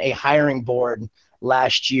on a hiring board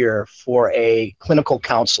last year for a clinical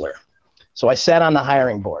counselor. So I sat on the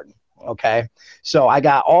hiring board. Okay. So I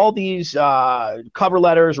got all these cover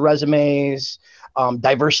letters, resumes,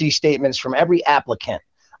 diversity statements from every applicant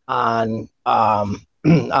on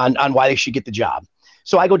why they should get the job.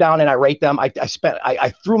 So I go down and I rate them. I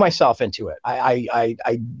threw myself into it.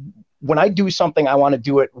 When I do something, I want to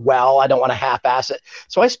do it well. I don't want to half-ass it.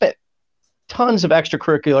 So I spent tons of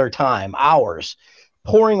extracurricular time, hours,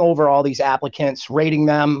 poring over all these applicants, rating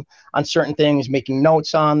them on certain things, making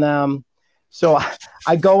notes on them. So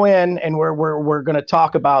I go in and we're going to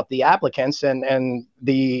talk about the applicants, and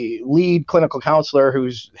the lead clinical counselor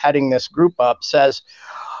who's heading this group up says,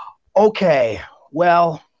 okay,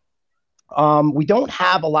 well, we don't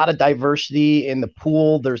have a lot of diversity in the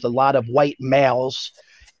pool. There's a lot of white males,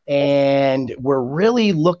 and we're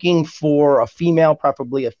really looking for a female,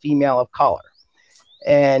 preferably a female of color.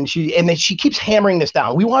 And then she keeps hammering this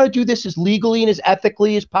down. We want to do this as legally and as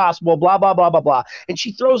ethically as possible, blah, blah, blah, blah, blah. And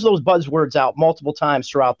she throws those buzzwords out multiple times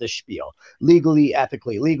throughout this spiel. Legally,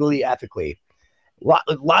 ethically, legally, ethically. A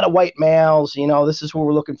lot of white males, this is what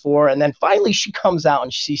we're looking for. And then finally she comes out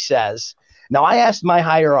and she says, now I asked my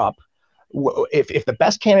higher up, if the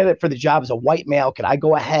best candidate for the job is a white male, could I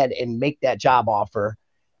go ahead and make that job offer?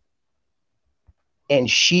 And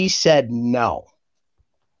she said no.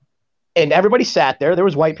 And everybody sat there. There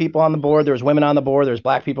was white people on the board. There was women on the board. There was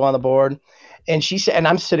black people on the board. And she said, and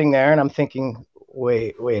I'm sitting there and I'm thinking,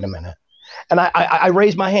 wait a minute. And I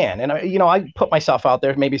raised my hand, and I put myself out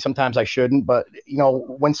there. Maybe sometimes I shouldn't, but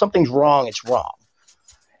when something's wrong, it's wrong.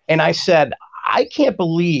 And I said, I can't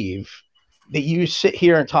believe that you sit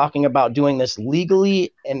here and talking about doing this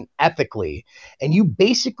legally and ethically, and you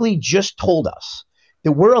basically just told us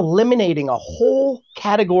that we're eliminating a whole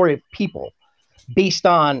category of people based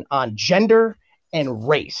on gender and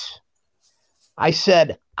race. I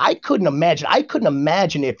said, I couldn't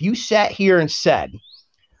imagine if you sat here and said,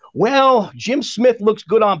 well, Jim Smith looks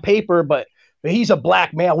good on paper, but he's a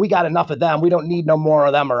black male. We got enough of them. We don't need no more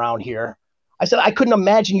of them around here. I said, I couldn't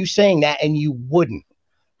imagine you saying that, and you wouldn't.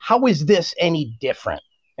 How is this any different?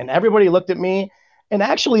 And everybody looked at me and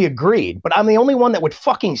actually agreed, but I'm the only one that would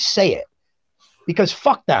fucking say it, because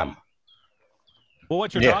fuck them. Well,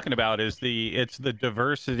 what you're talking about is it's the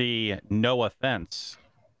diversity, no offense.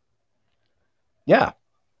 Yeah.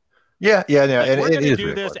 Yeah. Like, And we're going to do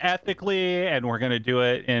really this fun. ethically, and we're going to do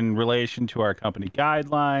it in relation to our company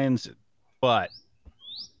guidelines, but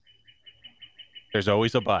there's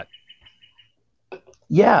always a but.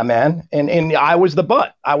 Yeah, man. And I was the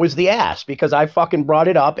butt. I was the ass because I fucking brought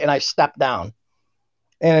it up and I stepped down.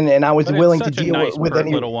 And I was willing to deal with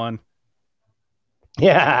any little one.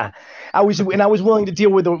 Yeah. I was willing to deal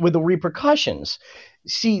with the repercussions.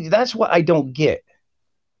 See, that's what I don't get.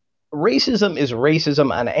 Racism is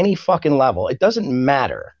racism on any fucking level. It doesn't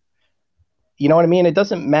matter. You know what I mean? It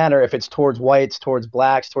doesn't matter if it's towards whites, towards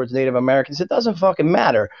blacks, towards Native Americans. It doesn't fucking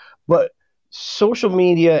matter. But social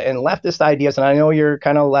media and leftist ideas, and I know you're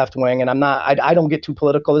kind of left wing, and I don't get too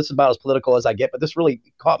political. This is about as political as I get, but this really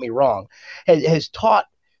caught me wrong. Has taught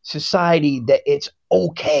society that it's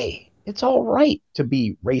okay. It's all right to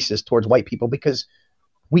be racist towards white people because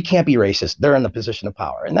we can't be racist. They're in the position of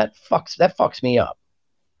power, and that fucks me up.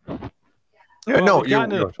 Yeah, no, we've gotten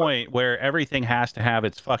to the point where everything has to have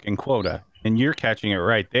its fucking quota, and you're catching it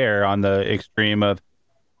right there on the extreme of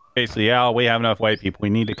basically, we have enough white people. We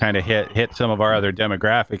need to kind of hit some of our other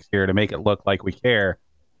demographics here to make it look like we care.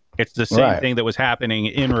 It's the same thing that was happening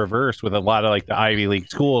in reverse with a lot of like the Ivy League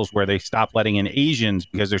schools where they stopped letting in Asians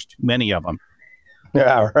because there's too many of them.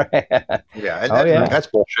 Yeah, right. Yeah, that's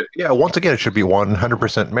bullshit. Yeah, once again, it should be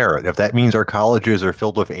 100% merit. If that means our colleges are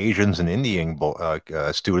filled with Asians and Indian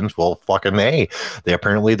students, well, fucking A. They're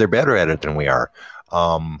better at it than we are.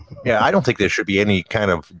 Yeah, I don't think there should be any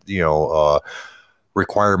kind of,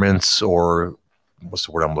 requirements or what's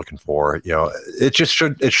the word I'm looking for? It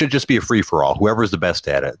should just be a free for all. Whoever's the best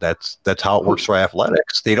at it. That's how it works for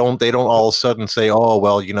athletics. They don't all of a sudden say, oh,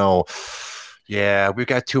 well, yeah, we've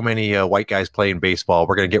got too many white guys playing baseball.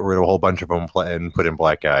 We're going to get rid of a whole bunch of them and put in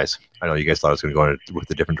black guys. I know you guys thought I was going to go with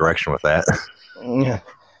a different direction with that. Yeah.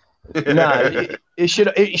 No, it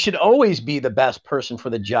should always be the best person for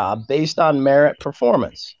the job based on merit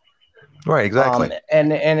performance. Right, exactly.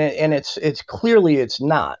 And it's clearly it's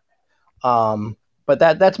not. But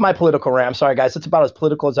that's my political rant. I'm sorry, guys. It's about as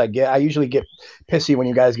political as I get. I usually get pissy when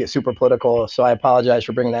you guys get super political, so I apologize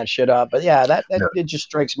for bringing that shit up. But yeah, it just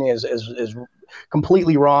strikes me as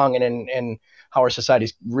completely wrong and how our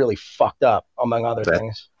society's really fucked up, among other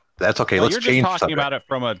things. That's okay. Well, Let's you're change just talking about it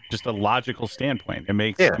from just a logical standpoint. It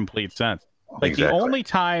makes complete sense. Like the only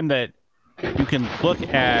time that you can look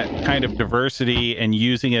at kind of diversity and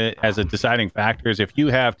using it as a deciding factor is if you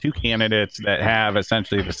have two candidates that have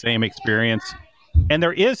essentially the same experience. And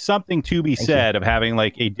there is something to be said of having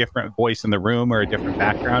like a different voice in the room or a different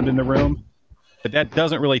background in the room, but that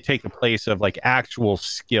doesn't really take the place of like actual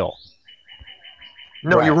skill.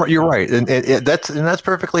 No, you're right, and that's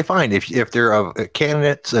perfectly fine. If they're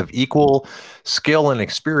candidates of equal skill and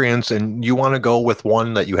experience, and you want to go with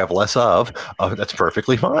one that you have less of, that's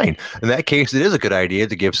perfectly fine. In that case, it is a good idea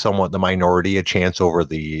to give the minority a chance over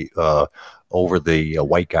the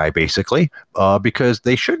white guy, basically, because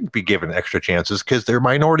they shouldn't be given extra chances because they're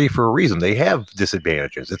minority for a reason. They have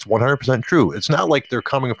disadvantages. It's 100% true. It's not like they're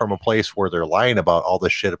coming from a place where they're lying about all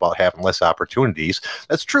this shit about having less opportunities.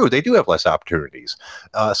 That's true. They do have less opportunities.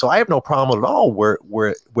 So I have no problem at all where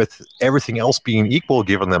with everything else being equal,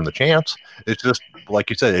 giving them the chance. It's just, like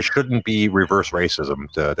you said, it shouldn't be reverse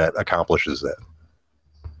racism that accomplishes that.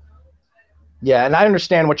 Yeah, and I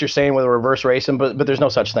understand what you're saying with reverse racism, but there's no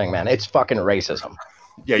such thing, man. It's fucking racism.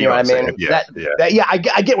 Yeah, you know what I mean? Yeah,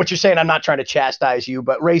 I get what you're saying. I'm not trying to chastise you,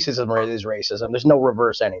 but racism is racism. There's no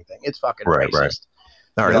reverse anything. It's fucking racist. Right.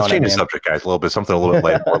 All right, let's change the subject, guys, a little bit. Something a little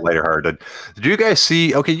bit more lighter-hearted. Did you guys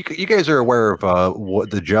see? Okay, you guys are aware of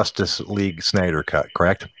what the Justice League Snyder cut,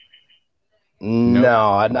 correct?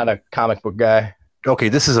 No, I'm not a comic book guy. Okay,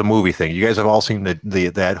 this is a movie thing. You guys have all seen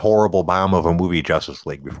that horrible bomb of a movie, Justice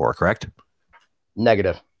League, before, correct?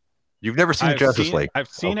 Negative. You've never seen Justice League? I've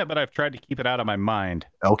seen it, but I've tried to keep it out of my mind.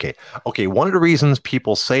 Okay. One of the reasons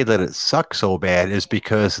people say that it sucks so bad is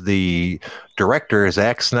because the director,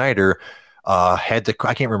 Zack Snyder, had to,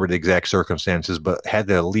 I can't remember the exact circumstances, but had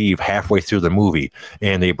to leave halfway through the movie,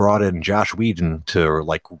 and they brought in Josh Whedon to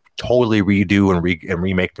like totally redo and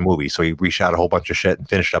remake the movie. So he reshot a whole bunch of shit and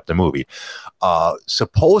finished up the movie.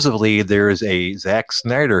 Supposedly there's a Zack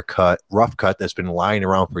Snyder rough cut that's been lying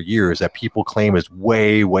around for years that people claim is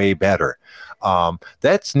way, way better.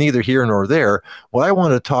 That's neither here nor there. What I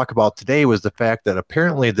wanted to talk about today was the fact that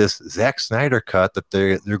apparently this Zack Snyder cut that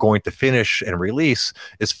they're going to finish and release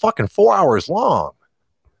is fucking 4 hours long.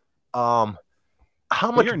 How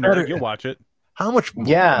much you're a better? Nerd, you'll watch it. How much?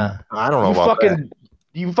 Yeah, I don't know about that.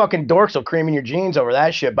 You fucking dorks will cream in your jeans over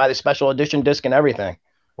that shit. Buy the special edition disc and everything.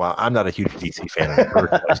 Well, I'm not a huge DC fan in the first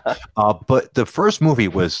place, but the first movie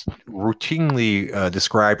was routinely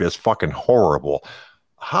described as fucking horrible.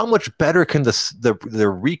 How much better can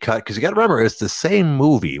the recut? Because you got to remember, it's the same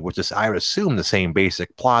movie, which is, I would assume, the same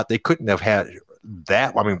basic plot. They couldn't have had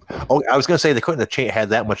that. I mean, I was going to say they couldn't have had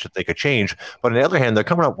that much that they could change. But on the other hand, they're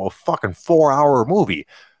coming up with a fucking 4-hour movie.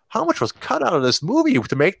 How much was cut out of this movie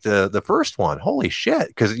to make the first one? Holy shit!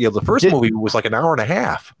 Because the first movie was like an hour and a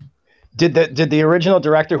half. Did the original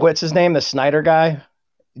director, what's his name, the Snyder guy?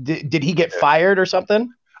 Did he get fired or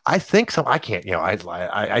something? I think so. I can't.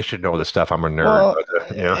 I should know this stuff. I'm a nerd.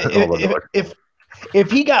 Well,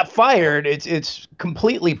 if he got fired, it's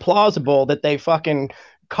completely plausible that they fucking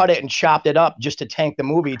cut it and chopped it up just to tank the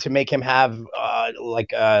movie to make him have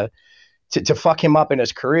to fuck him up in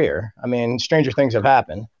his career. I mean, stranger things have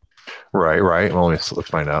happened. Right. Well, let's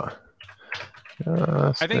find out.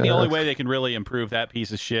 I think the only way they can really improve that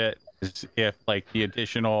piece of shit is if like the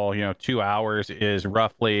additional 2 hours is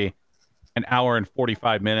roughly an hour and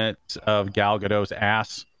 45 minutes of Gal Gadot's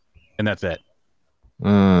ass, and that's it.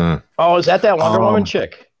 Oh, is that Wonder Woman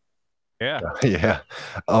chick? Yeah. Yeah.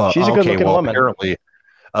 She's a good-looking woman.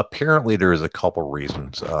 Apparently, there is a couple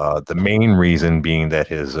reasons. The main reason being that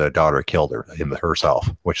his daughter killed herself,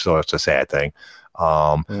 which so it's a sad thing.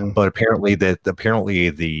 But apparently the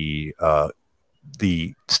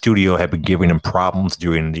studio had been giving him problems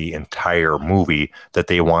during the entire movie, that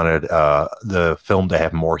they wanted the film to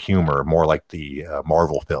have more humor, more like the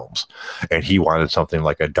Marvel films, and he wanted something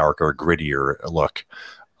like a darker, grittier look.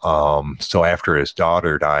 So after his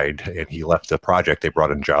daughter died and he left the project, they brought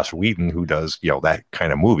in Joss Whedon, who does that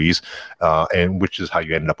kind of movies, and which is how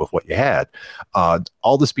you ended up with what you had.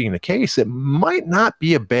 All this being the case, it might not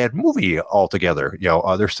be a bad movie altogether.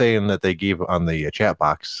 They're saying that they gave, on the chat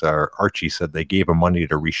box, Archie said they gave him money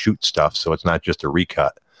to reshoot stuff, so it's not just a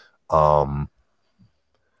recut.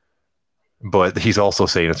 But he's also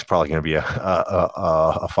saying it's probably going to be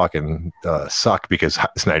a fucking suck because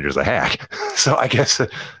Snyder's a hack. So I guess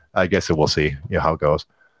we'll see how it goes.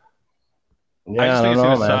 Yeah, I just think it's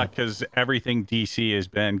going to suck because everything DC has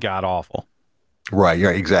been god awful. Right. Yeah.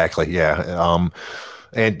 Exactly. Yeah.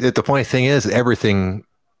 And the funny thing is, everything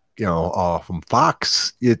from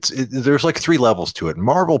Fox, there's like 3 levels to it.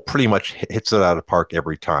 Marvel pretty much hits it out of the park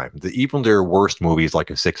every time. Even their worst movies,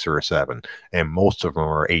 like a 6 or a 7, and most of them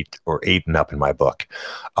are 8 and up in my book.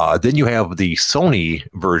 Then you have the Sony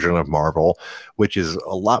version of Marvel, which is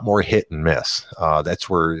a lot more hit and miss. That's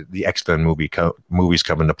where the X-Men movies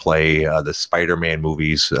come into play. The Spider-Man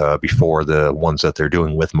movies before the ones that they're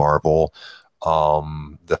doing with Marvel.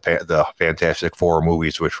 The Fantastic Four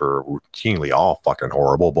movies, which were routinely all fucking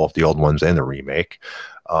horrible, both the old ones and the remake.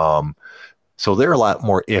 So they're a lot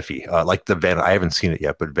more iffy. Like the Venom, I haven't seen it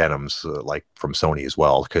yet, but Venom's like from Sony as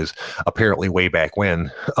well, because apparently way back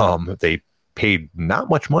when they paid not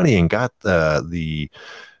much money and got the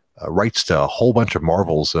rights to a whole bunch of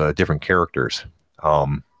Marvel's different characters.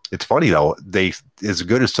 It's funny though, they, as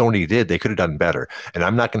good as Sony did, they could have done better. And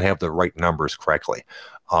I'm not going to have the right numbers correctly.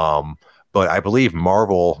 But I believe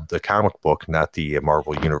Marvel, the comic book, not the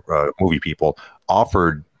Marvel movie people,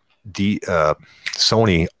 offered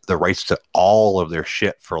Sony the rights to all of their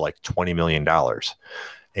shit for like $20 million.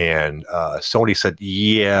 And Sony said,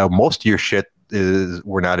 yeah, most of your shit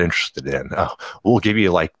we're not interested in. We'll give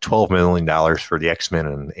you like $12 million for the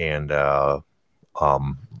X-Men and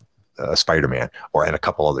Spider-Man and a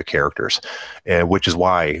couple other characters, which is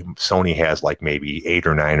why Sony has like maybe 8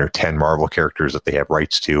 or 9 or 10 Marvel characters that they have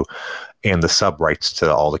rights to, and the sub rights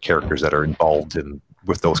to all the characters that are involved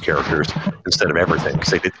with those characters instead of everything,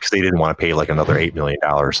 because they didn't want to pay like another $8 million.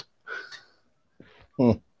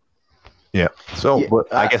 Yeah. So yeah,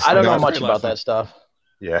 but I guess I don't know much about that stuff.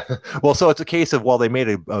 Yeah. Well, so it's a case of, well, they made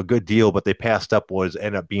a good deal, but they passed up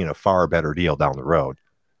ended up being a far better deal down the road.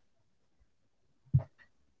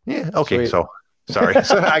 Yeah. Okay. Sweet. So sorry.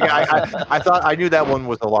 So I thought I knew that one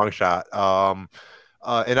was a long shot.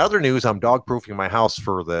 In other news, I'm dog proofing my house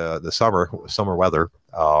for the summer weather.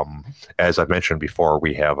 As I've mentioned before,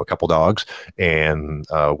 we have a couple dogs and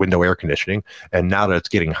window air conditioning. And now that it's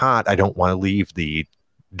getting hot, I don't want to leave the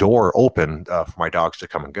door open for my dogs to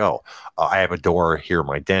come and go. I have a door here in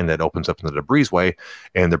my den that opens up into the breezeway,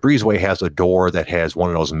 and the breezeway has a door that has one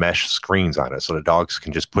of those mesh screens on it, so the dogs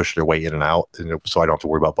can just push their way in and out, and so I don't have to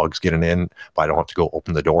worry about bugs getting in, but I don't have to go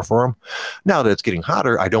open the door for them. Now that it's getting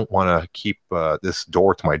hotter, I don't want to keep this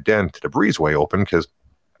door to my den to the breezeway open, because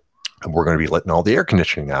we're going to be letting all the air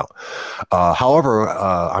conditioning out. However,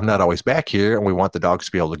 I'm not always back here, and we want the dogs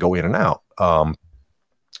to be able to go in and out.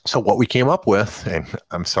 So what we came up with, and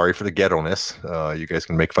I'm sorry for the ghetto-ness. You guys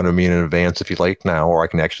can make fun of me in advance if you'd like now, or I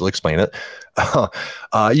can actually explain it.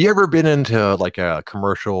 You ever been into like a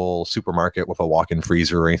commercial supermarket with a walk-in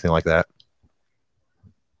freezer or anything like that?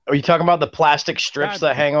 Are you talking about the plastic strips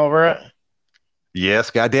that hang over it? Yes,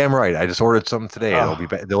 goddamn right. I just ordered some today. Oh.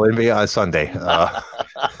 They'll be on Sunday. God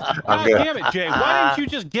damn it, Jay! Why didn't you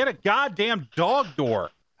just get a goddamn dog door?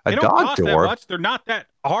 They don't dog cost door? that much. They're not that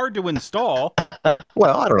hard to install.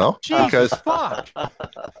 Well, I don't know. Jesus fuck!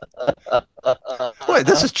 Wait,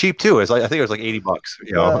 this is cheap too. I think it was like $80.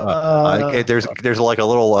 You know, there's like a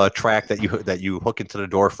little track that you hook into the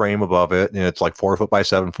door frame above it, and it's like 4 foot by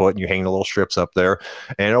 7 foot, and you hang the little strips up there,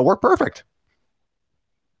 and it'll work perfect.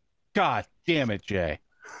 God damn it, Jay!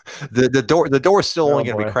 The door is still only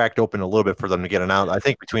going to be cracked open a little bit for them to get it out. I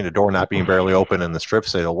think between the door not being barely open and the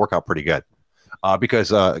strips, it'll work out pretty good. Because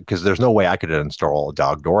there's no way I could install a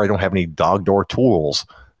dog door. I don't have any dog door tools.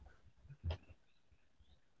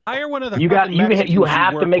 Hire one of the you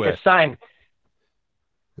have to make a sign.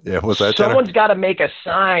 Yeah, what's that? Someone's got to make a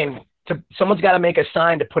sign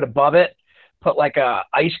to put above it. Put like a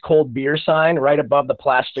ice cold beer sign right above the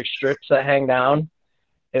plastic strips that hang down,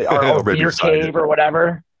 or beer cave or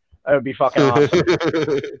whatever. That would be fucking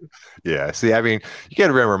awesome. Yeah. See, I mean, you got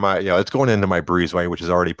to remember it's going into my breezeway, which is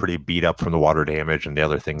already pretty beat up from the water damage and the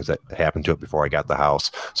other things that happened to it before I got the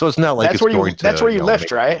house. So it's not like that's where you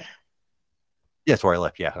lift, right? Yeah, that's where I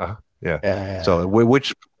lift. Yeah. Yeah. So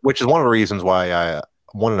which is one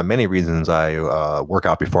of the many reasons I work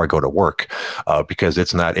out before I go to work, because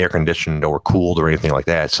it's not air conditioned or cooled or anything like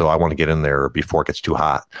that. So I want to get in there before it gets too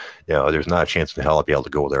hot. You know, there's not a chance in hell I'll be able to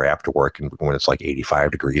go there after work and when it's like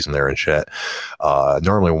 85 degrees in there and shit.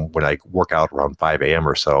 Normally when I work out around 5 a.m.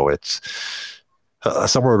 or so, it's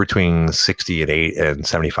somewhere between 60 and 8 and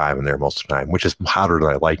 75 in there most of the time, which is hotter than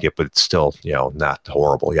I like it, but it's still, not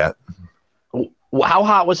horrible yet. How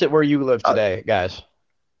hot was it where you live today, guys?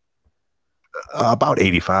 About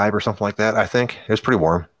 85 or something like that, I think. It was pretty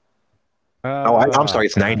warm. I'm sorry.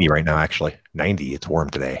 It's 90 right now, actually. 90. It's warm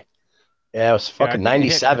today. Yeah, it was fucking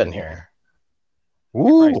 97 here.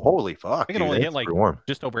 Ooh, holy fuck. I think it only hit like warm.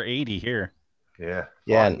 Just over 80 here. Yeah.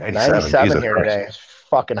 Yeah, 97 here today. It's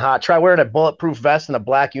fucking hot. Try wearing a bulletproof vest and a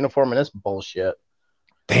black uniform in this bullshit.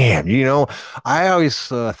 Damn, I always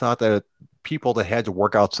thought that people that had to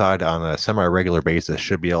work outside on a semi-regular basis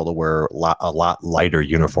should be able to wear a lot lighter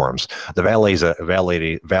uniforms. The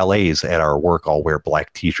valets at our work all wear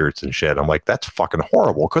black t-shirts and shit. I'm like, that's fucking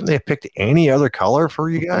horrible. Couldn't they have picked any other color for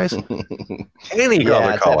you guys? Any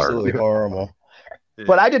other color. Absolutely horrible.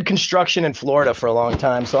 But I did construction in Florida for a long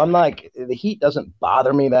time, so I'm like, the heat doesn't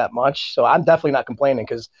bother me that much. So I'm definitely not complaining,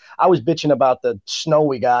 because I was bitching about the snow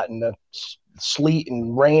we got and the sleet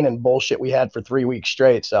and rain and bullshit we had for 3 weeks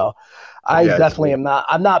straight. So I definitely am not.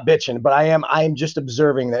 I'm not bitching, but I am just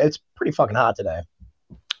observing that it's pretty fucking hot today.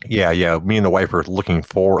 Yeah. Me and the wife are looking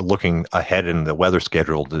ahead in the weather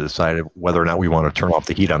schedule to decide whether or not we want to turn off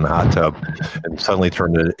the heat on the hot tub and suddenly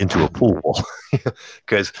turn it into a pool.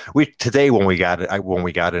 Because today when we got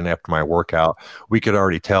in after my workout, we could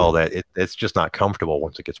already tell that it's just not comfortable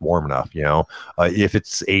once it gets warm enough. If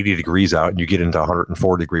it's 80 degrees out and you get into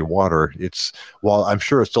 104 degree water, while I'm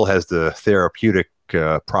sure it still has the therapeutic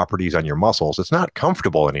properties on your muscles, it's not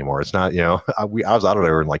comfortable anymore. It's not. I was out of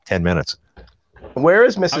there in like 10 minutes. Where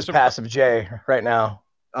is Mrs. Passive J right now?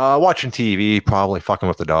 Watching TV, probably fucking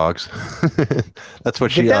with the dogs. That's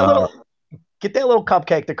what get that little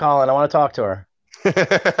cupcake to Colin. I want to talk to her.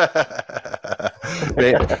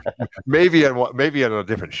 maybe on a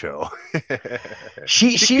different show.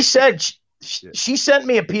 she said she sent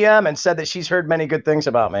me a PM and said that she's heard many good things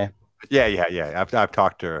about me. Yeah. I've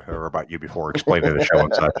talked to her about you before, explaining the show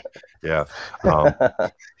and such. Yeah.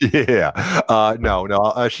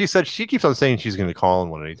 No. She said she keeps on saying she's going to call in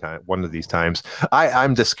one of these times.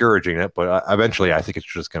 I'm discouraging it, but eventually I think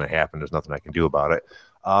it's just going to happen. There's nothing I can do about it.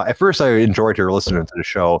 At first, I enjoyed her listening to the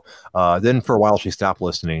show. Then for a while, she stopped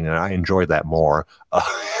listening, and I enjoyed that more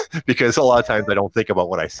because a lot of times I don't think about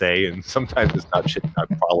what I say, and sometimes it's not shit I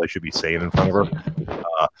probably should be saying in front of her.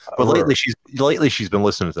 But lately she's been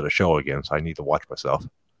listening to the show again, so I need to watch myself.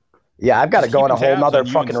 Yeah, I've got to go in a whole nother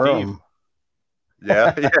fucking room.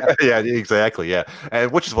 Yeah, exactly. Yeah,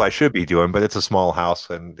 and which is what I should be doing, but it's a small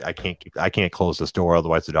house, and I can't close this door,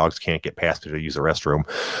 otherwise the dogs can't get past it to use the restroom.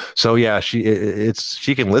 So yeah, she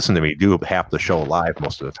can listen to me do half the show live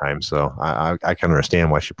most of the time. So I can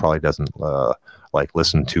understand why she probably doesn't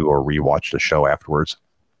listen to or rewatch the show afterwards.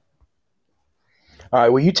 All right,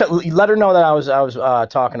 well, you let her know that I was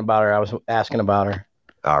talking about her. I was asking about her.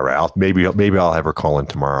 All right, maybe I'll have her call in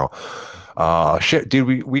tomorrow. Shit,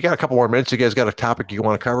 dude, we got a couple more minutes. You guys got a topic you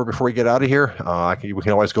want to cover before we get out of here? We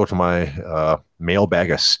can always go to my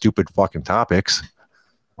mailbag of stupid fucking topics.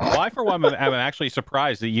 Well, I, for one, am actually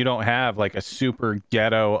surprised that you don't have like a super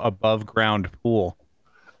ghetto above ground pool.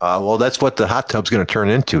 Well, that's what the hot tub's going to turn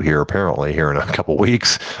into here, apparently, here in a couple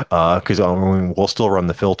weeks. Because we'll still run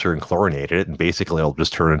the filter and chlorinate it, and basically it'll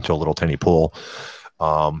just turn into a little tiny pool.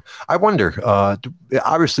 I wonder,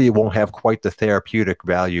 obviously it won't have quite the therapeutic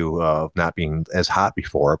value of not being as hot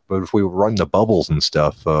before, but if we run the bubbles and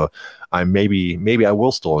stuff, maybe I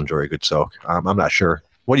will still enjoy a good soak. I'm not sure.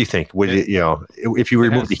 What do you think? Would it, if you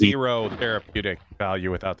remove the heat? Zero therapeutic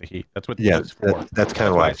value without the heat. That's what it's for. That's kind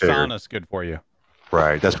of what I figured. Sauna's good for you.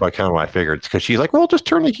 Right. That's what I figured. Because she's like, well, just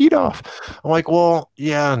turn the heat off. I'm like, well,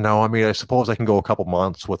 yeah, no. I mean, I suppose I can go a couple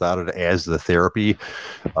months without it as the therapy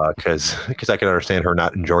because I can understand her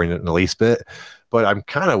not enjoying it in the least bit. But I'm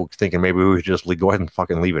kind of thinking maybe we would just go ahead and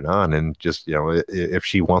fucking leave it on and just, if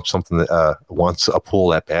she wants something that wants a pool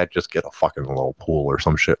that bad, just get a fucking little pool or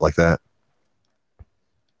some shit like that.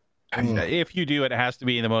 If you do, it has to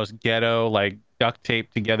be the most ghetto, like duct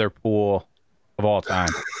tape together pool of all time.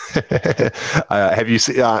 Have you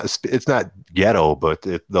seen? It's not ghetto, but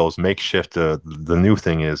those makeshift. The new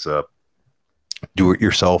thing is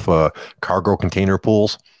do-it-yourself cargo container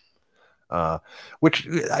pools, which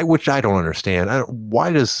I don't understand.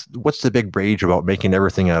 What's the big rage about making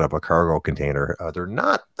everything out of a cargo container? They're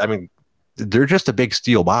not. I mean, they're just a big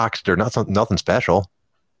steel box. They're not nothing special.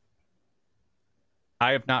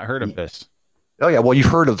 I have not heard of this. Oh yeah, well you've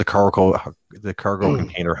heard of the cargo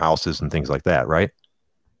container houses and things like that, right?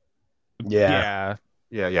 Yeah.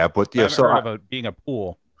 But I haven't heard of it being a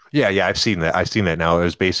pool. Yeah, I've seen that now. It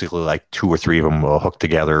was basically like two or three of them hooked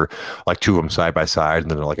together, like two of them side by side, and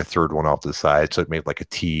then like a third one off to the side. So it made like a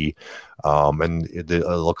T, and it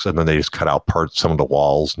looks, and then they just cut out some of the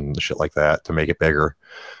walls and shit like that to make it bigger.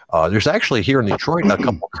 There's actually here in Detroit a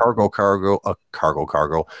couple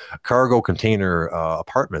cargo container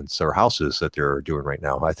apartments or houses that they're doing right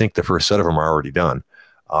now. I think the first set of them are already done.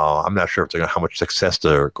 I'm not sure how much success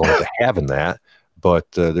they're going to have in that,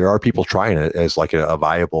 but there are people trying it as like a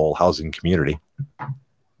viable housing community.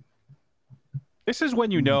 This is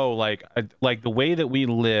when like the way that we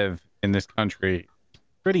live in this country,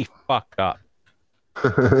 pretty fucked up.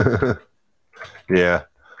 Yeah.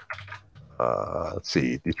 Let's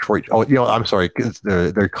see, Detroit. Oh, I'm sorry.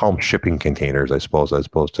 They're called shipping containers, I suppose, as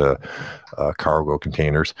opposed to cargo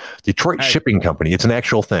containers. Detroit Shipping Company. It's an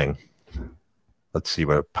actual thing. Let's see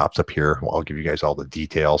what pops up here. Well, I'll give you guys all the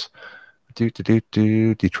details.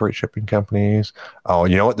 Detroit Shipping Companies. Oh,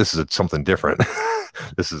 you know what? This is something different.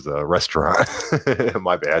 This is a restaurant.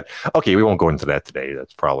 My bad. Okay, we won't go into that today.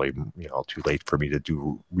 That's probably too late for me to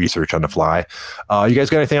do research on the fly. You guys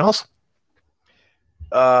got anything else?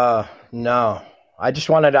 No.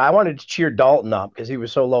 I wanted to cheer Dalton up because he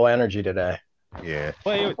was so low energy today. Yeah.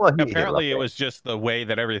 Well, apparently it was just the way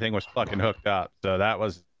that everything was fucking hooked up. So that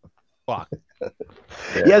was fuck. Yeah.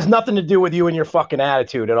 It has nothing to do with you and your fucking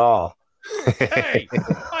attitude at all. Hey,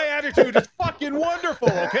 my attitude is fucking wonderful,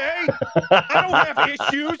 okay? I don't have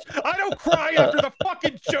issues. I don't cry after the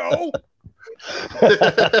fucking show.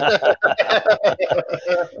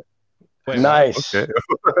 Nice.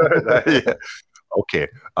 Okay. Yeah. Okay,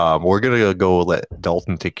 we're gonna go let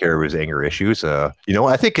Dalton take care of his anger issues. I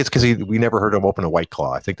think it's because we never heard him open a White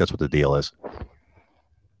Claw. I think that's what the deal is.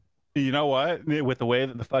 You know what? With the way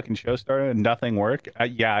that the fucking show started and nothing worked, I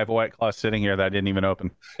have a White Claw sitting here that I didn't even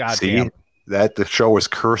open. God damn. That the show was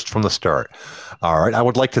cursed from the start. All right, I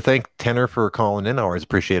would like to thank Tanner for calling in. I always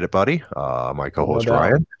appreciate it, buddy. My co-host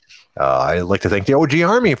Ryan. I'd like to thank the OG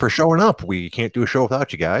Army for showing up. We can't do a show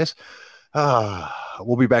without you guys.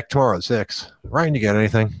 We'll be back tomorrow at 6. Ryan, you got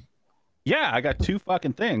anything? Yeah, I got 2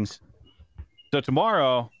 fucking things. So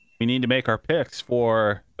tomorrow we need to make our picks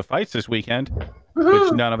for the fights this weekend,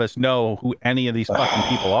 which none of us know who any of these fucking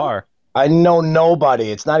people are. I know nobody.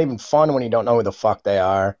 It's not even fun when you don't know who the fuck they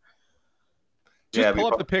are. Just pull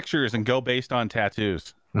up the pictures and go based on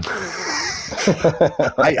tattoos.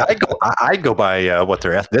 I go by what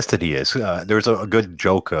their ethnicity is. There's a good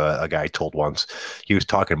joke a guy told once. He was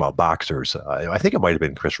talking about boxers. I think it might have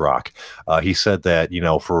been Chris Rock. He said that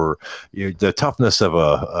for the toughness of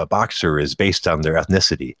a boxer is based on their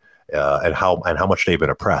ethnicity and how much they've been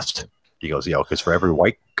oppressed. He goes, because for every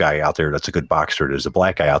white guy out there that's a good boxer, there's a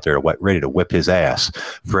black guy out there ready to whip his ass.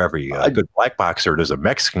 For every good black boxer, there's a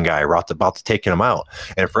Mexican guy about to take him out.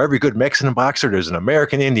 And for every good Mexican boxer, there's an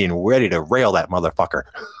American Indian ready to rail that motherfucker.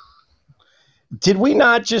 Did we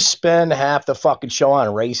not just spend half the fucking show on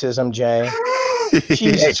racism, Jay?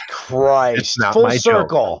 Jesus Christ. It's not full my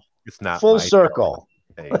circle. Joke. It's not full circle. Joke.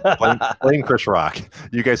 Hey, blame Chris Rock.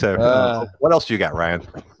 You guys have. What else do you got, Ryan?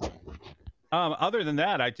 Other than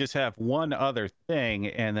that, I just have one other thing,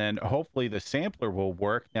 and then hopefully the sampler will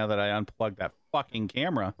work now that I unplugged that fucking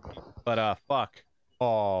camera. But fuck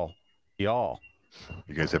all y'all.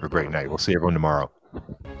 You guys have a great night. We'll see everyone tomorrow.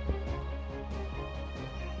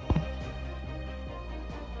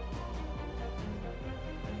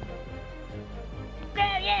 Screw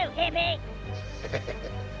you, hippie!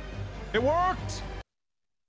 It worked!